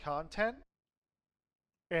fucking content,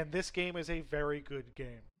 and this game is a very good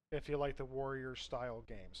game if you like the Warrior-style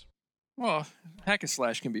games. Well, hack and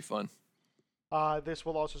slash can be fun. This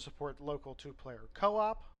will also support local 2-player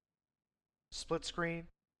co-op, split screen,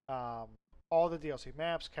 all the DLC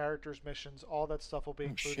maps, characters, missions, all that stuff will be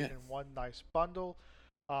included in one nice bundle.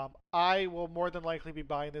 I will more than likely be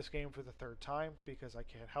buying this game for the third time because I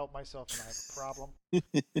can't help myself and I have a problem.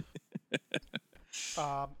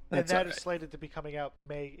 And that is slated to be coming out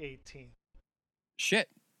May 18th. Shit.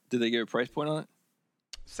 Did they give a price point on it?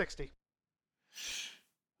 60.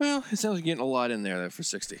 Well, it sounds like you're getting a lot in there for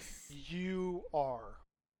 60. You are.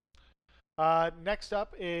 Next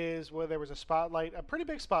up is where there was a pretty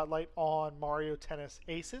big spotlight on Mario Tennis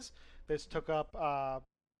Aces. This took up about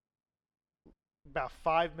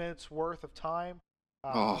 5 minutes worth of time.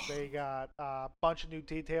 They got a bunch of new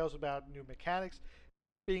details about new mechanics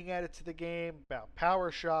being added to the game, about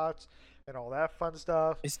power shots, and all that fun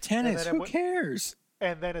stuff. It's tennis. Who cares?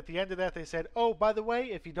 And then at the end of that, they said, oh, by the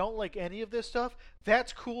way, if you don't like any of this stuff,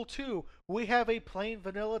 that's cool too. We have a plain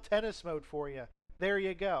vanilla tennis mode for you. There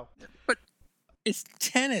you go. But it's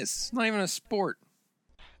tennis. It's not even a sport.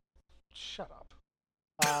 Shut up.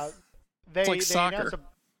 It's like soccer.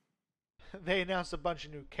 They announced a bunch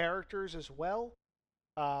of new characters as well.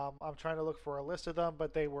 I'm trying to look for a list of them,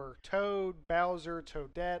 but they were Toad, Bowser,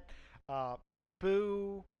 Toadette,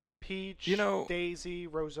 Boo, Peach, Daisy,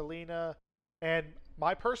 Rosalina, and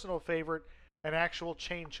my personal favorite, an actual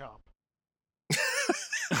Chain Chomp.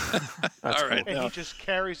 All right. And he just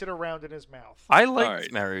carries it around in his mouth. I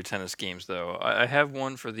like Mario Tennis games, though. I have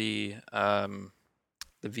one for the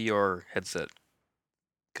VR headset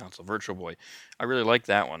console, Virtual Boy. I really like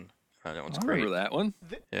that one. That one's great. Remember that one?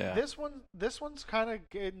 Yeah. This one's kind of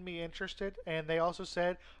getting me interested, and they also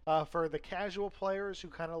said for the casual players who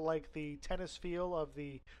kind of like the tennis feel of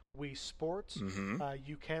the Wii Sports,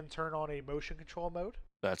 you can turn on a motion control mode.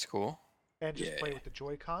 That's cool. And just play with the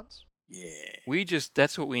Joy-Cons. Yeah.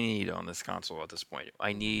 That's what we need on this console at this point.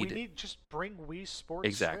 We need just bring Wii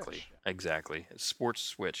Sports Switch. Exactly. Sports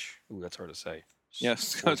Switch. Ooh, that's hard to say.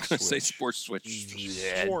 Yes, I was going to say Sports Switch.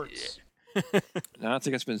 Yeah. Sports. No, I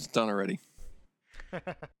think it's been done already.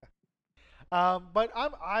 But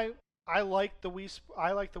I like the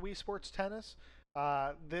Wii Sports Tennis.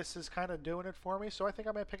 This is kind of doing it for me, so I think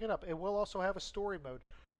I might pick it up. It will also have a story mode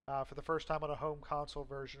for the first time on a home console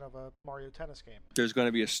version of a Mario Tennis game. There's going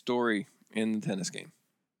to be a story in the tennis game.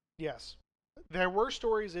 Yes. There were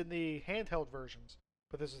stories in the handheld versions,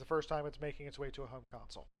 but this is the first time it's making its way to a home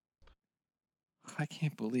console. I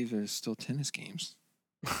can't believe there's still tennis games.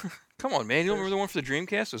 Come on, man! You remember the one for the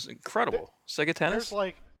Dreamcast? It was incredible. Sega Tennis.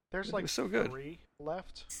 There's like so good. 3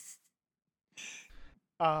 left.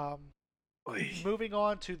 Moving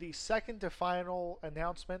on to the second to final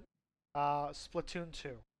announcement, Splatoon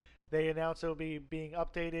 2. They announced it'll be being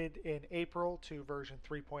updated in April to version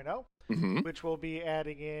 3.0, which will be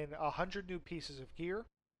adding in 100 new pieces of gear.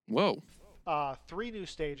 Whoa! 3 new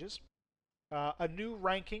stages. A new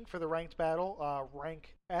ranking for the ranked battle,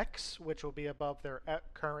 rank X, which will be above their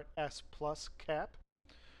current S plus cap.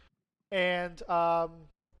 And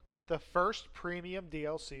the first premium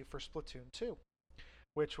DLC for Splatoon 2,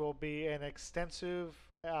 which will be an extensive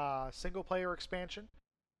single-player expansion,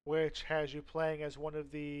 which has you playing as one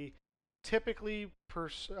of the typically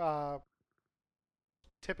perceived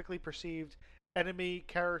enemy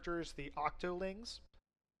characters, the Octolings.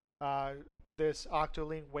 This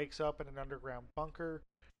Octoling wakes up in an underground bunker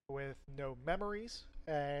with no memories,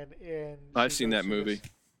 and I've seen that movie.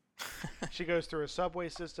 She goes through a subway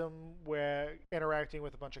system where interacting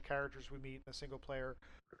with a bunch of characters we meet in a single-player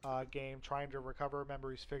game, trying to recover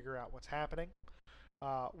memories, figure out what's happening.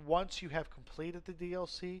 Once you have completed the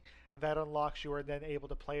DLC, that unlocks you are then able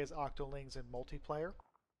to play as Octolings in multiplayer,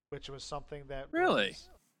 which was something that was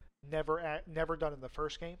never done in the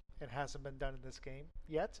first game and hasn't been done in this game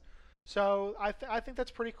yet. So I think that's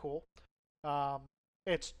pretty cool.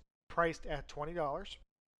 It's priced at $20.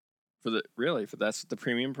 That's the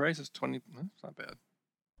premium price? It's $20. That's not bad.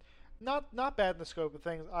 Not bad in the scope of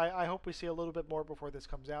things. I hope we see a little bit more before this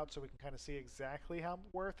comes out, so we can kind of see exactly how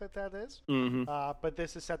worth it that is. But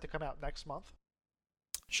this is set to come out next month.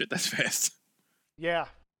 Shit, that's fast. Yeah.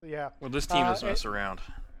 Well, this team doesn't mess around.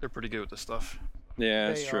 They're pretty good with this stuff. Yeah,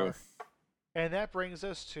 that's true. And that brings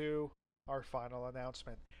us to our final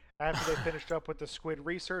announcement. After they finished up with the Squid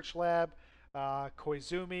Research Lab,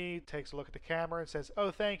 Koizumi takes a look at the camera and says,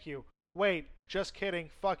 "Oh, thank you. Wait, just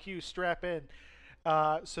kidding. Fuck you. Strap in."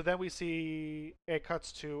 So then we see it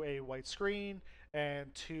cuts to a white screen,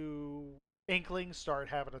 and 2 Inklings start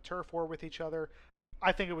having a turf war with each other.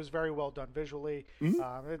 I think it was very well done visually.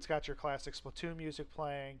 It's got your classic Splatoon music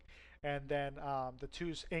playing, and then the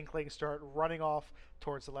 2 Inklings start running off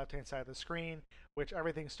towards the left-hand side of the screen, which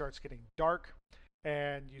everything starts getting dark.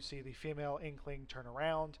 And you see the female Inkling turn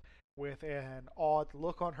around with an awed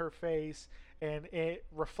look on her face, and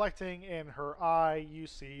reflecting in her eye, you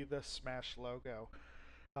see the Smash logo.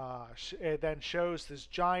 It then shows this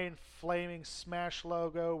giant flaming Smash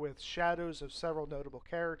logo with shadows of several notable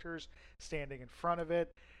characters standing in front of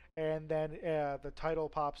it. And then the title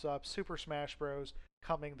pops up, Super Smash Bros.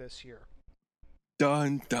 Coming this year.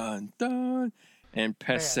 Dun, dun, dun. And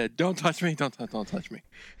Pest said, don't touch me, don't touch me.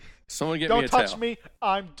 Someone get me a towel. Don't touch me,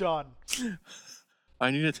 I'm done. I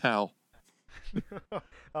need a towel.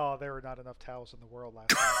 Oh, there were not enough towels in the world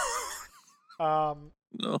last time.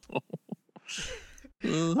 No.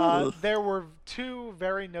 There were two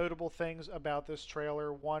very notable things about this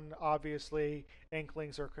trailer. One, obviously,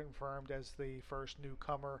 Inklings are confirmed as the first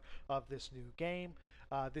newcomer of this new game.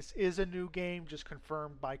 This is a new game, just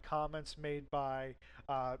confirmed by comments made by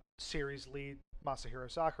series lead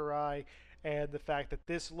Masahiro Sakurai, and the fact that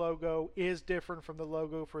this logo is different from the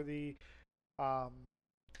logo for the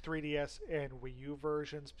 3DS and Wii U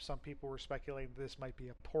versions. Some people were speculating this might be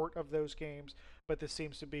a port of those games, but this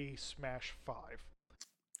seems to be Smash 5.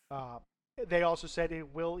 They also said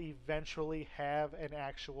it will eventually have an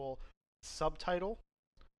actual subtitle.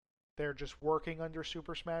 They're just working under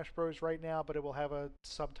Super Smash Bros. Right now, but it will have a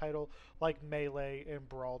subtitle like Melee and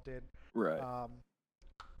Brawl did. Right.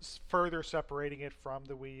 Further separating it from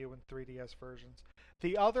the Wii U and 3DS versions.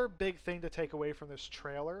 The other big thing to take away from this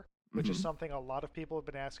trailer, which is something a lot of people have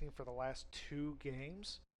been asking for the last two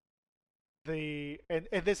games, and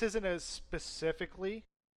this isn't as specifically,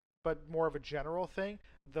 but more of a general thing.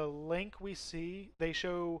 The Link we see, they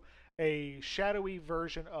show a shadowy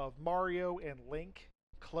version of Mario and Link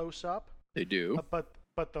close up. They do. But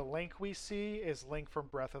the Link we see is Link from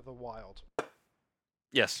Breath of the Wild.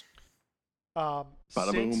 Yes. Bada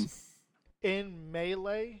Since boom. in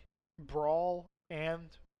Melee, Brawl, and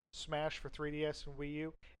Smash for 3DS and Wii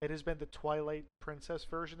U, it has been the Twilight Princess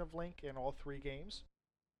version of Link in all three games.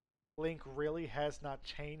 Link really has not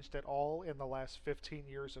changed at all in the last 15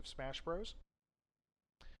 years of Smash Bros.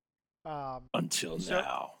 Until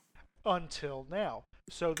now. Until now.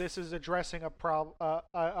 So this is addressing a problem.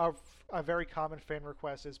 A very common fan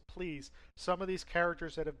request is, please, some of these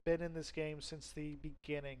characters that have been in this game since the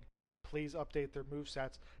beginning, please update their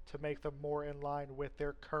movesets to make them more in line with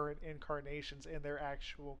their current incarnations in their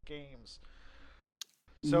actual games.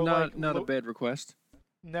 So not a bad request.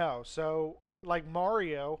 No. So like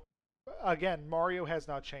Mario, again, Mario has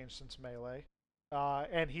not changed since Melee,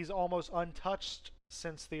 and he's almost untouched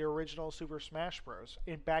since the original Super Smash Bros.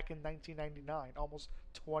 Back in 1999, almost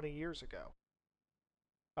 20 years ago.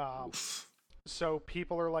 So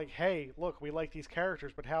people are like, hey, look, we like these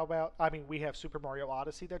characters, but how about, we have Super Mario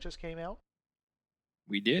Odyssey that just came out.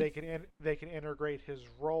 We did. They can integrate his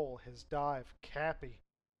roll, his dive, Cappy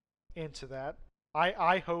into that.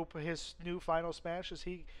 I hope his new Final Smash is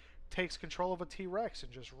he takes control of a T-Rex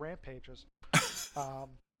and just rampages.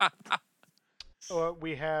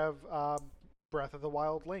 We have Breath of the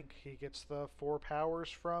Wild Link. He gets the 4 powers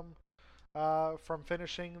from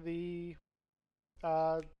finishing the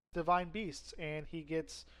Divine Beasts, and he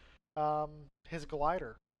gets his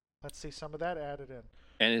glider. Let's see some of that added in.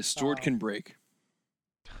 And his sword can break.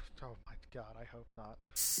 Oh my god, I hope not.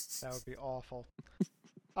 That would be awful.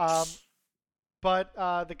 But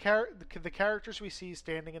the characters we see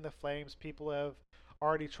standing in the flames, people have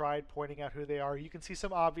already tried pointing out who they are. You can see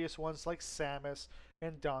some obvious ones like Samus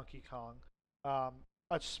and Donkey Kong.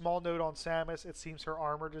 A small note on Samus, it seems her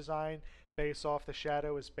armor design based off the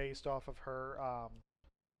shadow is based off of her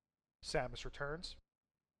Samus Returns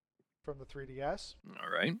from the 3DS. All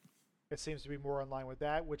right. It seems to be more in line with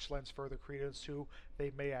that, which lends further credence to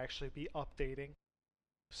they may actually be updating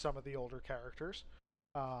some of the older characters.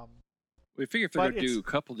 We figure if they're going to do a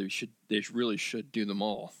couple, they really should do them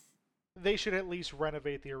all. They should at least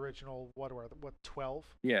renovate the original, 12?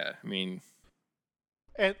 Yeah,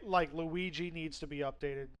 And, like, Luigi needs to be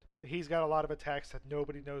updated. He's got a lot of attacks that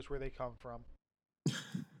nobody knows where they come from.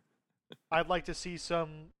 I'd like to see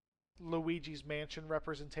some Luigi's Mansion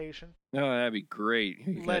representation. No, that'd be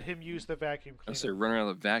great. Let him use the vacuum cleaner. I say run around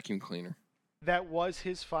the vacuum cleaner. That was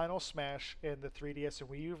his final smash in the 3DS and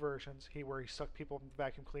Wii U versions, where he sucked people in the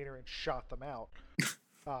vacuum cleaner and shot them out.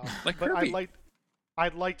 Like but Kirby.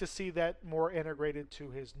 I'd like to see that more integrated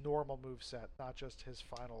to his normal moveset, not just his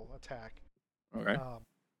final attack. Okay.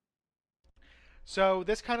 So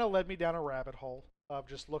this kind of led me down a rabbit hole of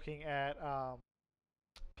just looking at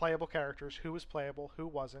playable characters, who was playable, who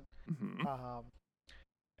wasn't. Mm-hmm.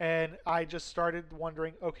 And I just started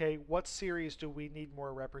wondering, okay, what series do we need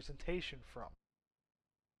more representation from?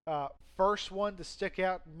 First one to stick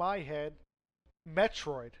out in my head,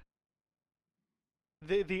 Metroid.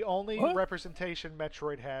 The only representation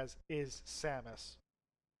Metroid has is Samus.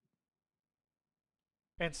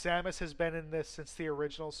 And Samus has been in this since the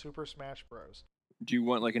original Super Smash Bros. Do you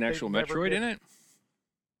want like an actual Metroid in it?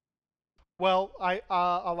 Well,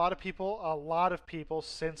 a lot of people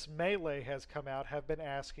since Melee has come out have been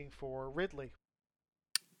asking for Ridley.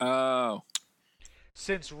 Oh.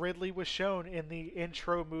 Since Ridley was shown in the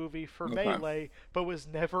intro movie for Melee, but was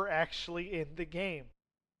never actually in the game.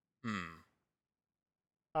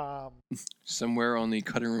 Somewhere on the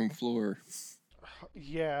cutting room floor.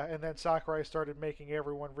 Yeah, and then Sakurai started making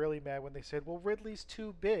everyone really mad when they said, well, Ridley's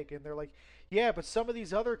too big. And they're like, yeah, but some of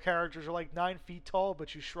these other characters are like 9 feet tall,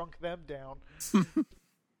 but you shrunk them down.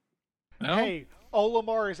 No? Hey,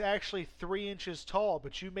 Olimar is actually 3 inches tall,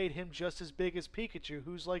 but you made him just as big as Pikachu,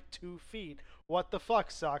 who's like 2 feet. What the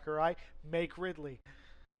fuck, Sakurai? Make Ridley.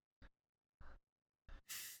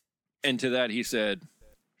 And to that he said,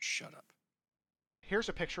 shut up. Here's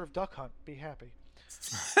a picture of Duck Hunt. Be happy.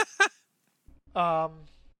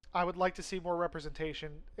 I would like to see more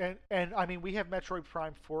representation. And I mean, we have Metroid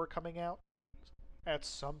Prime 4 coming out at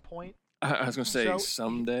some point. I was going to say,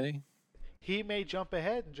 someday. He may jump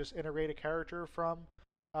ahead and just integrate a character from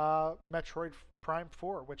Metroid Prime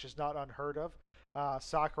 4, which is not unheard of.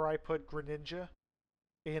 Sakurai put Greninja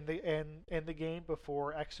in the game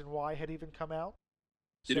before X and Y had even come out.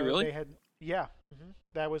 Did it really? Yeah.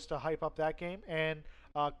 That was to hype up that game. And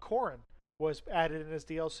Corrin was added in as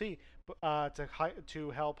DLC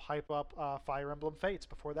to help hype up Fire Emblem Fates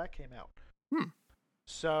before that came out.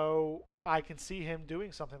 So I can see him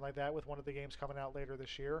doing something like that with one of the games coming out later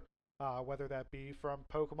this year, whether that be from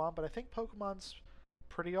Pokemon. But I think Pokemon's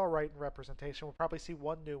pretty all right in representation. We'll probably see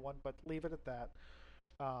one new one, but leave it at that.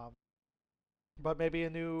 But maybe a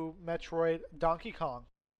new Metroid Donkey Kong.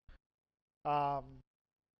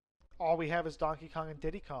 All we have is Donkey Kong and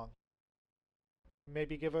Diddy Kong.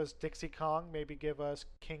 Maybe give us Dixie Kong. Maybe give us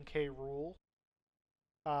King K. Rool.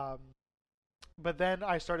 But then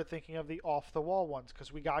I started thinking of the off-the-wall ones,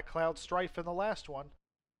 because we got Cloud Strife in the last one.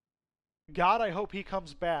 God, I hope he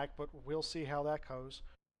comes back, but we'll see how that goes.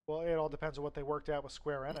 Well, it all depends on what they worked out with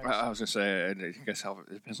Square Enix. I was going to say, I guess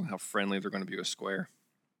it depends on how friendly they're going to be with Square.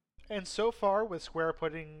 And so far, with Square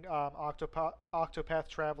putting Octopath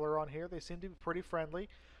Traveler on here, they seem to be pretty friendly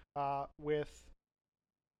with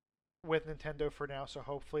Nintendo for now, so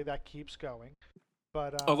hopefully that keeps going.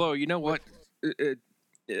 But although, you know what?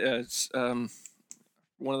 It's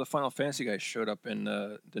one of the Final Fantasy guys showed up in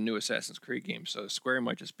the new Assassin's Creed game, so Square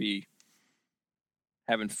might just be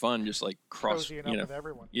having fun, just like cozying up with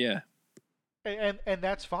everyone. Yeah. And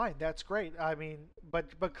that's fine. That's great. I mean,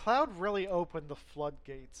 but Cloud really opened the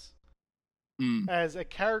floodgates as a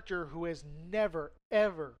character who has never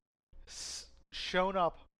ever shown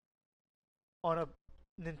up on a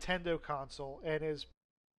Nintendo console and is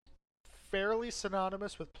fairly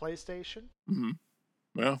synonymous with PlayStation.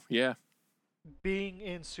 Well, yeah. Being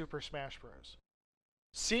in Super Smash Bros.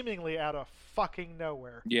 Seemingly out of fucking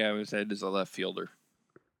nowhere. Yeah, it was as a left fielder.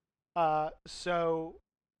 So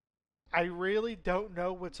I really don't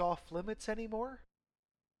know what's off limits anymore.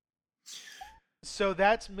 So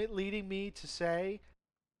that's leading me to say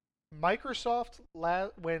Microsoft,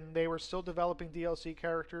 when they were still developing DLC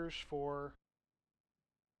characters for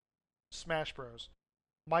Smash Bros.,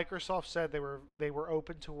 Microsoft said they were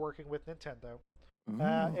open to working with Nintendo.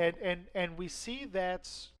 And we see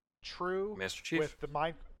that's true Master Chief?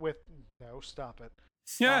 stop it.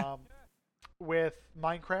 Yeah. With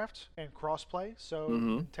Minecraft and crossplay, so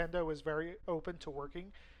Nintendo is very open to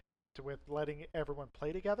working with letting everyone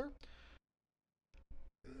play together.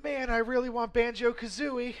 Man, I really want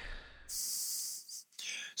Banjo-Kazooie.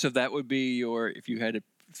 So that would be your if you had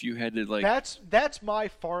to like. That's my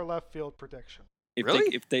far left field prediction.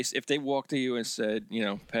 Really? If they walked to you and said,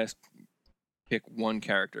 pick one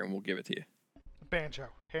character and we'll give it to you. Banjo,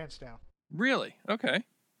 hands down. Really? Okay.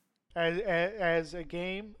 As a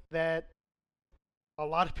game that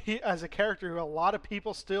as a character who a lot of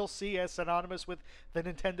people still see as synonymous with the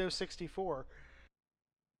Nintendo 64.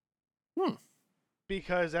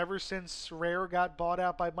 Because ever since Rare got bought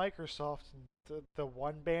out by Microsoft, the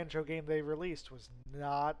one Banjo game they released was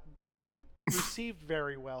not received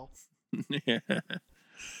very well. Yeah.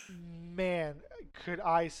 Man,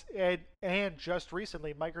 and just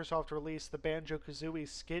recently Microsoft released the Banjo-Kazooie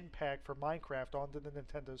skin pack for Minecraft onto the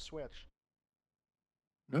Nintendo Switch.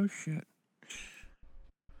 No shit.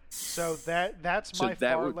 So that's my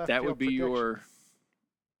far left field that would be prediction. your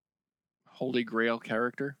Holy Grail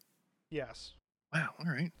character? Yes. Wow,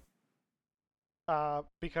 all right.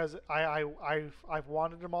 Because I've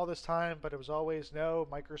wanted him all this time, but it was always no,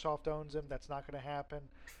 Microsoft owns him, that's not going to happen.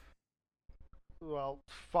 Well,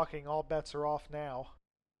 fucking all bets are off now.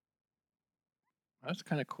 That's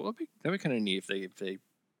kind of cool. That'd be kind of neat if they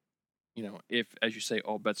if, as you say,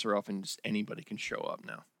 all bets are off and just anybody can show up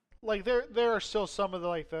now. Like there are still some of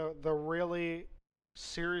the really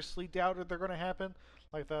seriously doubted they're going to happen.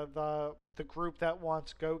 Like the group that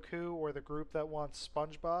wants Goku or the group that wants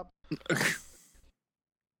SpongeBob.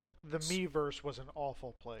 The Miiverse was an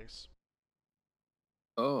awful place.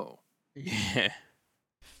 Oh. Yeah.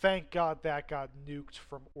 Thank God that got nuked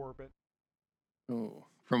from orbit. Oh.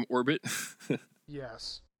 From orbit?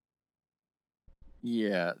 Yes.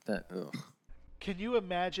 Yeah, that. Ugh. Can you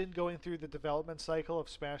imagine going through the development cycle of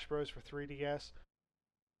Smash Bros. For 3DS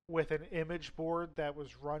with an image board that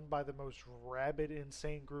was run by the most rabid,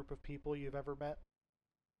 insane group of people you've ever met?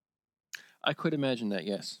 I could imagine that,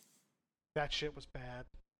 yes. That shit was bad.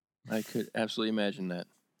 I could absolutely imagine that.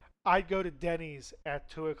 I'd go to Denny's at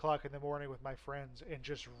 2 o'clock in the morning with my friends and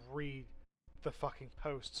just read the fucking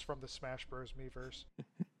posts from the Smash Bros. Miiverse.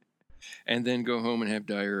 And then go home and have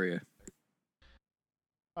diarrhea.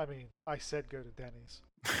 I mean, I said go to Denny's.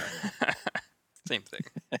 Same thing.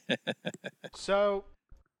 So,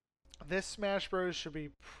 this Smash Bros. Should be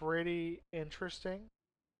pretty interesting.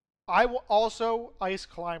 I will also, Ice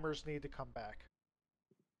Climbers need to come back.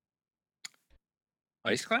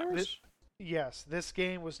 Ice Climbers? Yes, this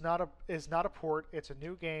game is not a port. It's a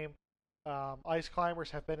new game. Ice Climbers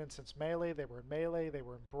have been in since Melee. They were in Melee, they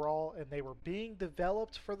were in Brawl, and they were being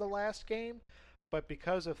developed for the last game. But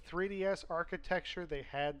because of 3DS architecture, they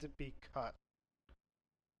had to be cut.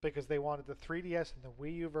 Because they wanted the 3DS and the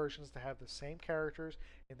Wii U versions to have the same characters,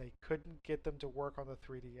 and they couldn't get them to work on the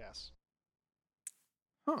 3DS.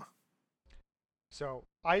 Huh. So,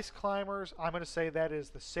 Ice Climbers, I'm going to say that is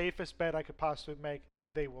the safest bet I could possibly make.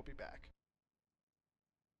 They will be back.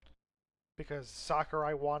 Because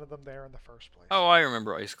Sakurai wanted them there in the first place. Oh, I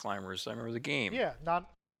remember Ice Climbers. I remember the game. Yeah, not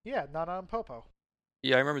on Popo.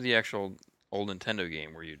 Yeah, I remember the actual old Nintendo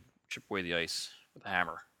game where you'd chip away the ice with a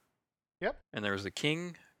hammer. Yep. And there was the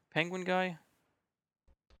King Penguin guy,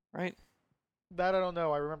 right? That I don't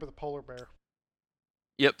know. I remember the polar bear.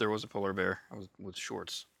 Yep, there was a polar bear with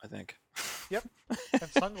shorts, I think. Yep. And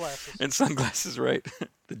sunglasses. And sunglasses, right?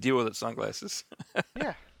 The deal with it, sunglasses.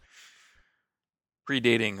 Yeah.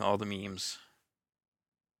 Predating all the memes.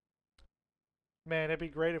 Man, it'd be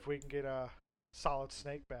great if we can get a Solid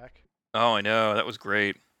Snake back. Oh, I know. That was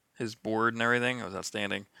great. His board and everything, it was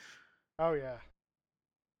outstanding. Oh, yeah.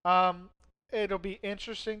 It'll be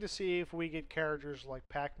interesting to see if we get characters like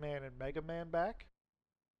Pac-Man and Mega Man back.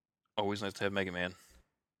 Always nice to have Mega Man.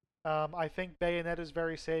 I think Bayonetta is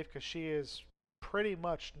very safe because she is pretty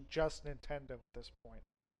much just Nintendo at this point.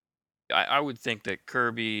 I would think that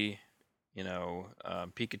Kirby,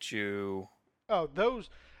 Pikachu. Oh, those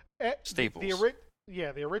staples.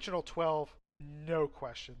 The original 12, no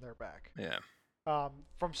question, they're back. Yeah.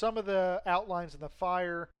 From some of the outlines in the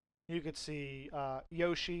fire, you could see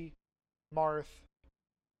Yoshi, Marth,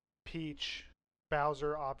 Peach,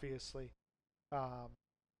 Bowser, obviously.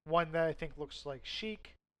 One that I think looks like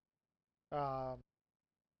Sheik.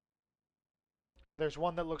 There's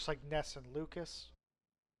one that looks like Ness and Lucas.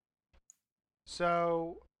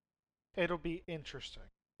 So, it'll be interesting.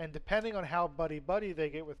 And depending on how buddy-buddy they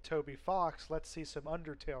get with Toby Fox, let's see some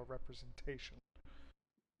Undertale representation.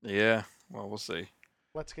 Yeah, well, we'll see.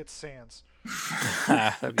 Let's get Sans.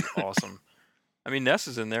 That'd be awesome. I mean, Ness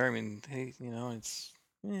is in there. I mean, hey, it's...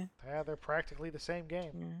 Yeah, they're practically the same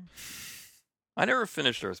game. Yeah. I never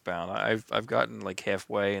finished Earthbound. I've gotten like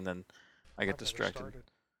halfway, and then I get distracted.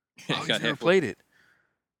 Oh, you never played it?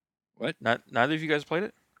 What? Neither of you guys played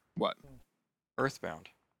it? What? Earthbound.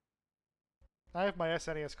 I have my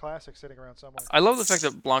SNES Classic sitting around somewhere. I love the fact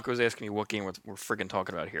that Blanco's asking me what game we're friggin'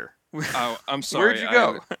 talking about here. Oh, I'm sorry. Where'd you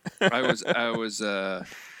go? I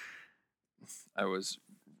was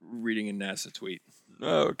reading a NASA tweet.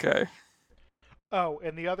 Oh, okay. Oh,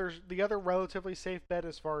 and the other relatively safe bet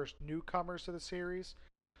as far as newcomers to the series,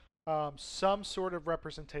 some sort of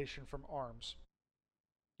representation from ARMS.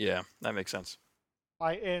 Yeah, that makes sense.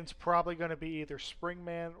 And it's probably going to be either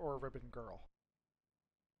Springman or Ribbon Girl.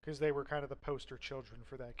 Because they were kind of the poster children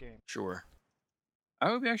for that game. Sure.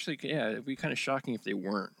 I would be it'd be kind of shocking if they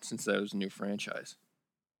weren't, since that was a new franchise.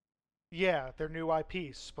 Yeah, they're new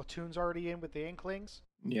IPs. Splatoon's already in with the Inklings.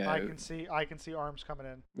 Yeah, I can see ARMS coming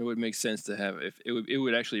in. It would make sense to have it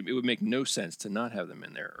would make no sense to not have them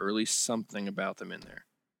in there, or at least something about them in there.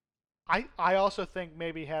 I also think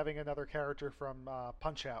maybe having another character from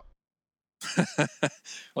Punch Out.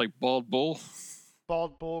 Like Bald Bull?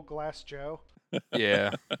 Bald Bull, Glass Joe.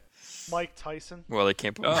 Yeah. Mike Tyson. Well, they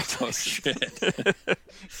can't put Mike Tyson. Shit.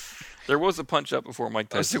 There was a Punch Out before Mike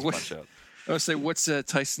Tyson's Punch Out. I was say, what's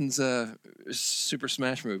Tyson's Super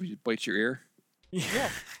Smash move? You bite your ear? Yeah.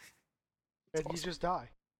 And awesome. You just die.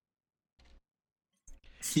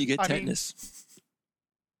 You get tetanus.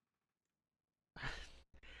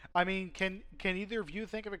 I mean, can either of you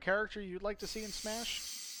think of a character you'd like to see in Smash?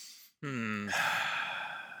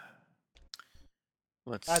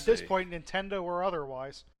 Let's At see. this point, Nintendo or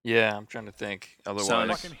otherwise. Yeah, I'm trying to think. Otherwise,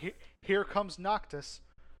 Sonic. Fucking here comes Noctis.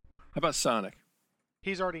 How about Sonic?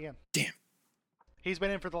 He's already in. Damn. He's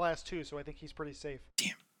been in for the last 2, so I think he's pretty safe.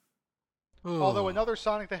 Damn. Although another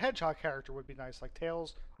Sonic the Hedgehog character would be nice, like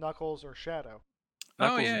Tails, Knuckles, or Shadow.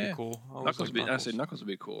 Knuckles would be cool. I said Knuckles would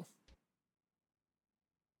be cool.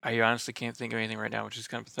 I honestly can't think of anything right now, which is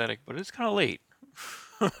kind of pathetic, but it's kind of late.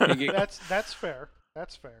 That's fair.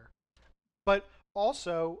 That's fair. But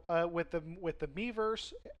also with the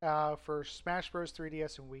Miiverse for Smash Bros.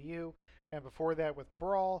 3DS and Wii U, and before that with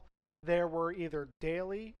Brawl, there were either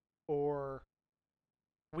daily or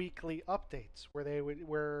weekly updates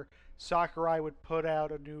where Sakurai would put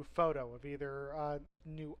out a new photo of either a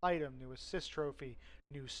new item, new assist trophy,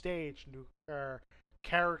 new stage, new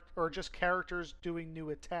character, or just characters doing new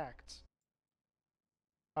attacks.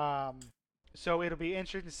 So it'll be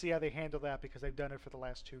interesting to see how they handle that because they've done it for the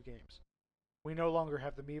last 2 games. We no longer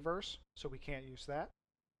have the Miiverse, so we can't use that.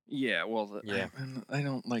 Yeah, well, I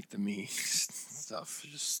don't like the me stuff.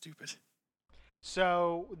 It's just stupid.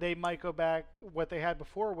 So they might go back. What they had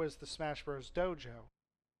before was the Smash Bros. Dojo,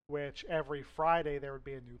 which every Friday there would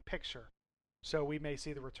be a new picture. So we may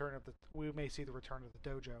see the return of the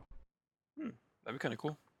dojo. That'd be kind of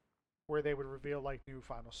cool. Where they would reveal like new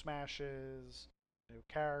Final Smashes, new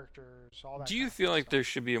characters, all that. Do you feel like there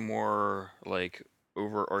should be a more like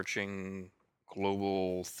overarching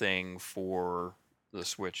global thing for the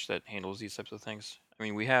Switch that handles these types of things? I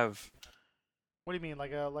mean, we have. What do you mean,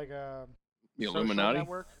 like a the social Illuminati?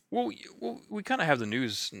 network? Well, we kind of have the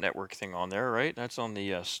news network thing on there, right? That's on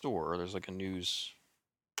the store. There's like a news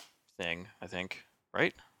thing, I think,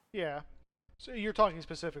 right? Yeah. So you're talking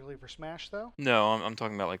specifically for Smash, though? No, I'm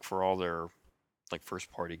talking about like for all their like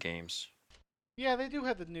first party games. Yeah, they do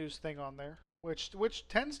have the news thing on there, which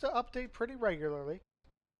tends to update pretty regularly.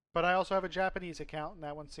 But I also have a Japanese account, and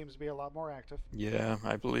that one seems to be a lot more active. Yeah,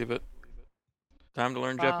 I believe it. Time to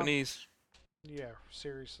learn Japanese. Yeah,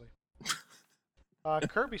 seriously.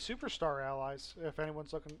 Kirby Superstar Allies. If anyone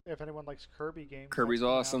likes Kirby games, Kirby's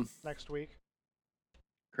awesome. Next week.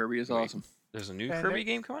 Kirby is awesome. There's a new Kirby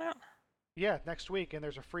game coming out? Yeah, next week, and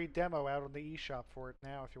there's a free demo out on the eShop for it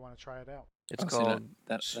now if you want to try it out. It's called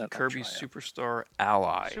Kirby Superstar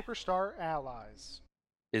Ally. Superstar Allies.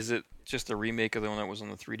 Is it just a remake of the one that was on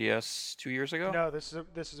the 3DS 2 years ago? No, this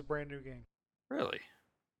is a brand new game. Really?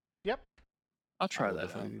 Yep. I'll try that.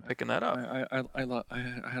 Definitely be picking that up. I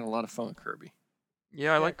had a lot of fun with Kirby.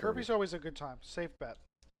 Yeah, I like Kirby's always a good time. Safe bet.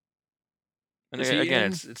 And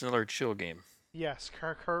again, it's another chill game. Yes,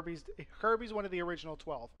 Kirby's one of the original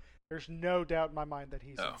 12. There's no doubt in my mind that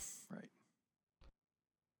he's in.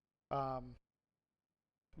 Right.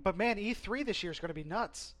 But man, E3 this year is going to be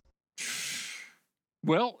nuts.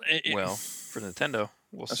 Well, for Nintendo,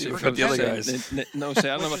 we'll see for about the other Nintendo. guys. I don't know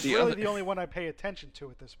about Which the is really other. the only one I pay attention to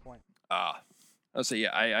at this point. I'll say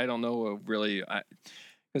I don't know really,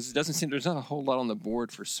 because it doesn't seem there's not a whole lot on the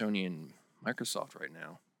board for Sony and Microsoft right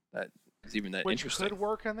now that is even that interesting. Which could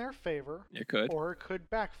work in their favor. It could, or it could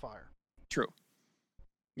backfire. True.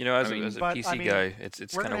 You know, as a PC guy,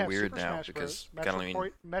 it's kind of weird Super now Smash because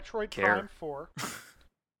Bros, Metroid care. Prime 4,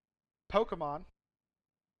 Pokemon.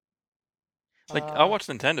 Like I'll watch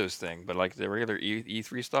Nintendo's thing, but like the regular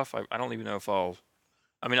E3 stuff, I don't even know if I'll.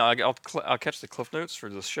 I mean, I'll catch the cliff notes for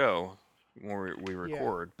the show when we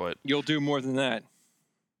record, but you'll do more than that.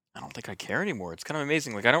 I don't think I care anymore. It's kind of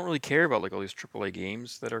amazing. Like I don't really care about like all these AAA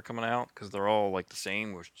games that are coming out because they're all like the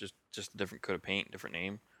same, with just a different coat of paint, different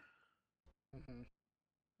name. Mm-hmm.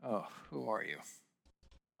 Oh, who are you?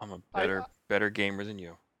 I'm a better gamer than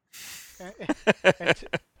you.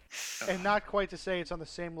 And not quite to say it's on the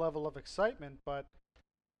same level of excitement, but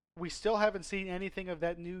we still haven't seen anything of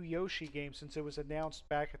that new Yoshi game since it was announced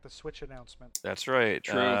back at the Switch announcement. That's right.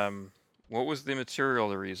 True. What was the material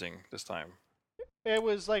they're using this time? It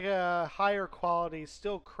was like a higher quality,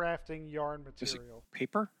 still crafting yarn material.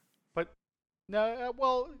 Paper? But no,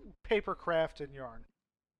 well, paper craft and yarn.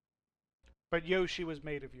 But Yoshi was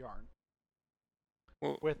made of yarn.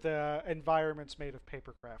 Well, with environments made of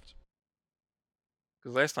paper craft.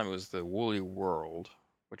 Because last time it was the Woolly World,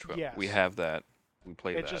 which yes. we have that. We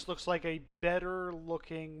played that. It just looks like a better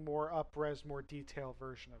looking, more up-res, more detailed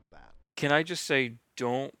version of that. Can I just say,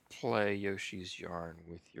 don't play Yoshi's Yarn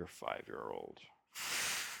with your 5-year-old.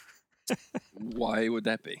 Why would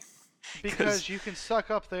that be? Because you can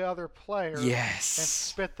suck up the other player yes. and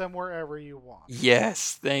spit them wherever you want.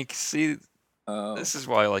 Yes, thanks. See, this is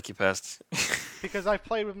why I like you best. Because I've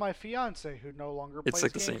played with my fiance, who no longer plays It's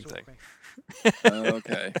like the games same with thing. me.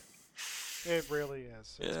 Okay. It really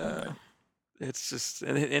is. It's Yeah. fun. It's just,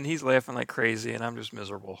 and he's laughing like crazy, and I'm just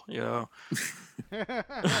miserable, you know? You want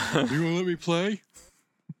to let me play?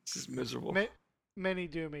 It's just miserable. Mini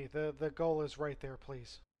Doomy, the goal is right there,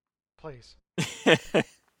 please. Please.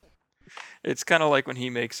 It's kind of like when he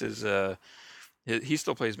makes his, he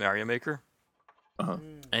still plays Mario Maker, Uh-huh.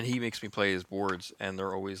 and he makes me play his boards, and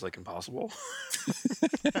they're always like impossible.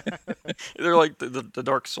 They're like the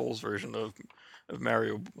Dark Souls version of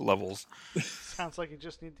Mario levels. Sounds like you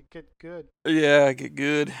just need to get good. Yeah, get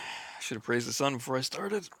good. I should have praised the sun before I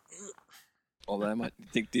started. All that might.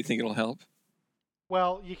 Do you think it'll help?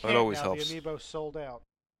 Well, you can't always now. helps. The amiibo sold out.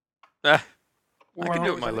 I Well, can do it there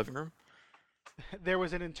in was my an- living room. There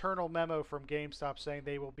was an internal memo from GameStop saying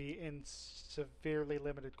they will be in severely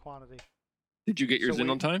limited quantity. Did you get yours So in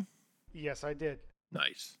we- on time? Yes, I did.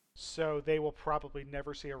 Nice. So they will probably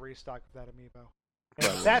never see a restock of that amiibo. And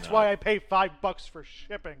Probably that's not. why I pay $5 for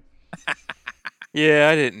shipping. Yeah,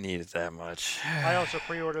 I didn't need it that much. I also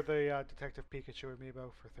pre-ordered the Detective Pikachu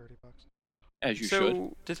amiibo for $30. As you so,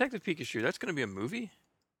 should. Detective Pikachu, that's going to be a movie?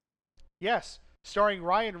 Yes, starring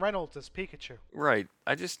Ryan Reynolds as Pikachu. Right.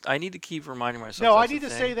 I need to keep reminding myself. No, I that's need a to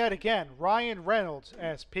thing. say that again. Ryan Reynolds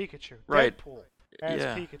as Pikachu. Right. Deadpool as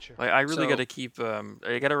Yeah. Pikachu. Like, I really So- got to keep.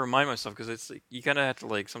 I got to remind myself because it's like, you kind of have to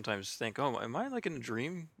like sometimes think, oh, am I like in a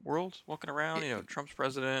dream world walking around? You know, Trump's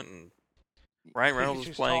president and Ryan Reynolds is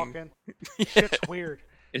Pikachu's playing. talking. Yeah. Shit's weird.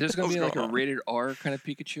 Is this going to be What's like a going on? rated R kind of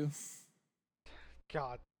Pikachu?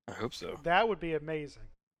 God, I hope so. that would be amazing.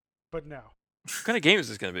 But no. What kind of game is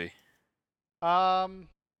this going to be?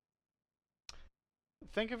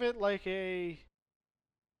 Think of it like a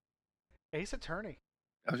Ace Attorney.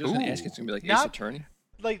 I was just going to ask. Ooh. It's going to be like Ace Not- Attorney.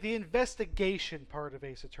 Like the investigation part of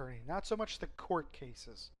Ace Attorney, not so much the court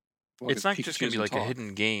cases. Well, It's if not just going Pikachu to be like doesn't a talk.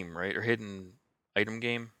 hidden game, right? Or hidden item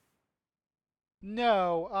game.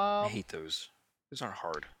 No, I hate those. Those aren't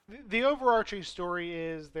hard. the overarching story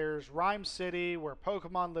is there's Rhyme City where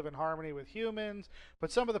Pokemon live in harmony with humans,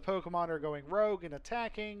 but some of the Pokemon are going rogue and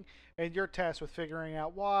attacking, and you're tasked with figuring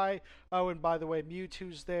out why. Oh, and by the way,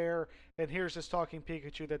 Mewtwo's there, and here's this talking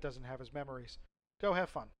Pikachu that doesn't have his memories. Go have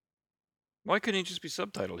fun. Why couldn't he just be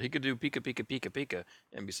subtitled? He could do Pika Pika Pika Pika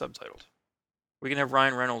and be subtitled. We can have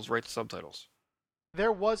Ryan Reynolds write the subtitles.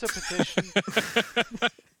 There was a petition.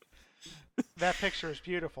 That picture is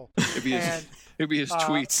beautiful. It'd be And his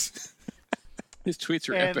tweets. His tweets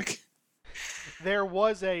are and- epic. there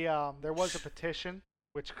was a petition,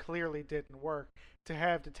 which clearly didn't work, to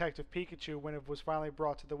have Detective Pikachu, when it was finally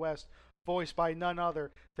brought to the West, voiced by none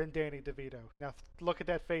other than Danny DeVito. Now look at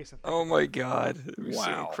that face and think Oh about my it. god. It was so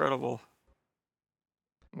Wow. incredible.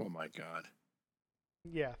 Oh my god.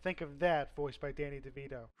 Yeah, think of that voiced by Danny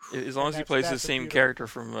DeVito. As long as he that's- plays the that's a same beautiful character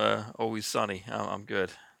from Always Sunny, I'm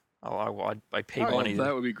good. I pay Oh, money.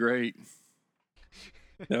 that would be great.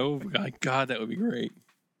 No, my God, that would be great.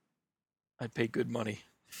 I'd pay good money.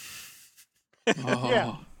 Oh.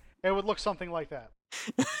 Yeah. It would look something like that.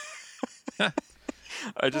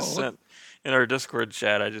 I just Oh, look. sent in our Discord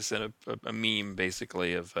chat. I just sent a meme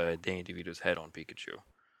basically of Danny DeVito's head on Pikachu.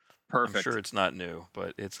 Perfect. I'm sure it's not new,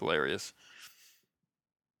 but it's hilarious.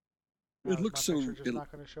 Now, It is looks my so- picture just it-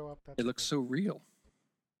 not going to show up. That's It looks okay. so real.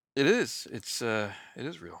 It is. It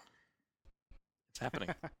is real. It's happening.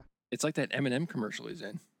 It's like that M&M commercial he's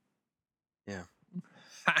in. Yeah.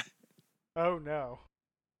 Oh no.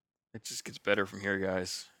 It just gets better from here,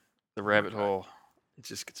 guys. The rabbit God. hole. It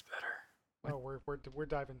just gets better. Oh, we're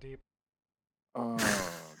diving deep, Oh,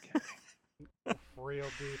 okay. real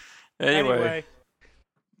deep. Anyway,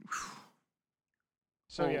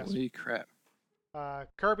 So yes, Holy crap.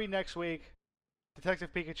 Kirby next week,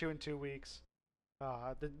 Detective Pikachu in 2 weeks.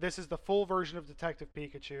 This is the full version of Detective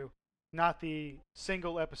Pikachu, not the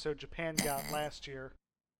single episode Japan got last year.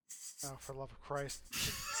 Oh, for the love of Christ.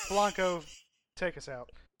 Blanco, take us out.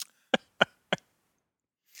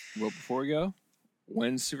 Well, before we go,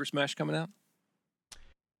 when's Super Smash coming out?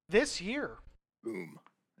 This year. Boom.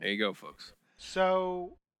 There you go, folks.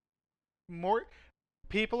 So, more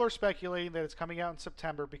people are speculating that it's coming out in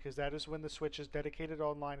September because that is when the Switch's dedicated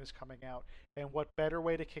online is coming out. And what better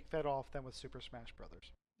way to kick that off than with Super Smash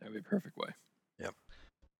Brothers? That would be a perfect way. Yep.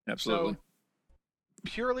 Absolutely. So,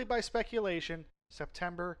 purely by speculation,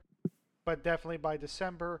 September, but definitely by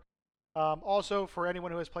December. Also, for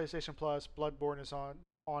anyone who has PlayStation Plus, Bloodborne is on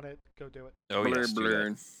it. Go do it. oh Blur, yes,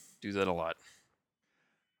 blur. do that a lot.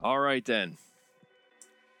 All right, then.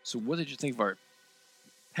 So what did you think of our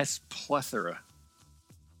pest plethora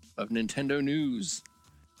of Nintendo news?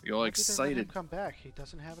 We all Why did they let him excited. come back? He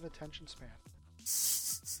doesn't have an attention span.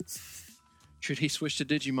 should he switch to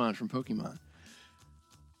Digimon from Pokemon?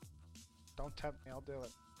 Don't tempt me. I'll do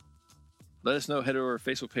it. Let us know. Head over to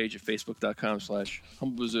our Facebook page at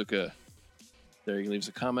facebook.com/humblebazooka. There you can leave us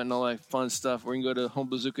a comment and all that fun stuff. Or you can go to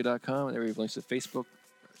humblebazooka.com and there we have links to Facebook,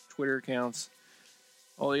 Twitter accounts,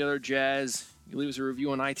 all the other jazz. You leave us a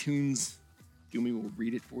review on iTunes. Doomy will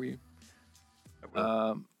read it for you.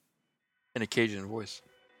 In a Cajun voice.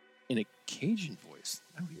 In a Cajun voice.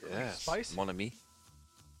 That would be Yeah. Spicy. Mon ami.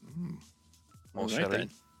 All Mon right, chéri. then.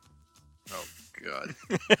 Oh, God.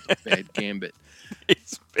 Bad Gambit.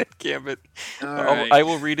 It's Bad Gambit. All right. I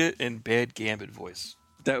will read it in Bad Gambit voice.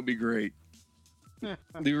 That would be great.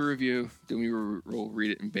 Leave a review. Doomy will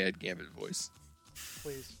read it in Bad Gambit voice.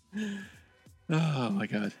 Please. Oh, my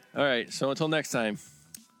God. All right. So until next time,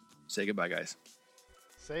 say goodbye, guys.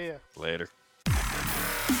 See ya. Later.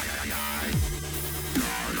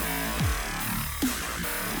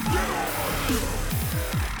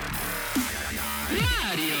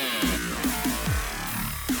 Radio.